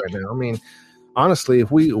some point. Right now. I mean, honestly,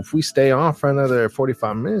 if we stay on for another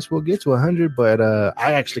 45 minutes, we'll get to 100. But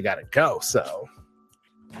I actually gotta go. So,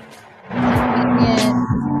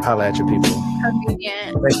 holla at your people.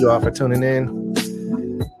 Thank you all for tuning in.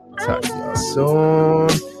 Talk to y'all soon.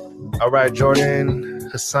 All right, Jordan,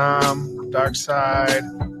 Hassam, Dark Side,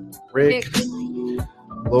 Rick,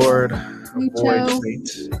 Lord, Avoid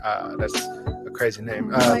Fate. That's a crazy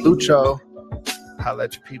name. Lucho. Holla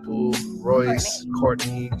at your people. Royce,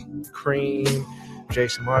 Courtney, Cream,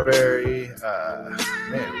 Jason Marbury,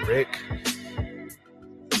 Rick,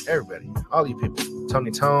 everybody, all you people.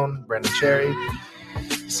 Tony Tone, Brandon Cherry,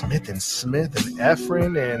 Smith and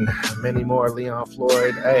Efren, and many more. Leon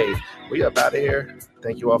Floyd. Hey, we up out of here.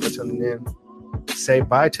 Thank you all for tuning in. Say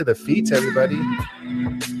bye to the feet, everybody.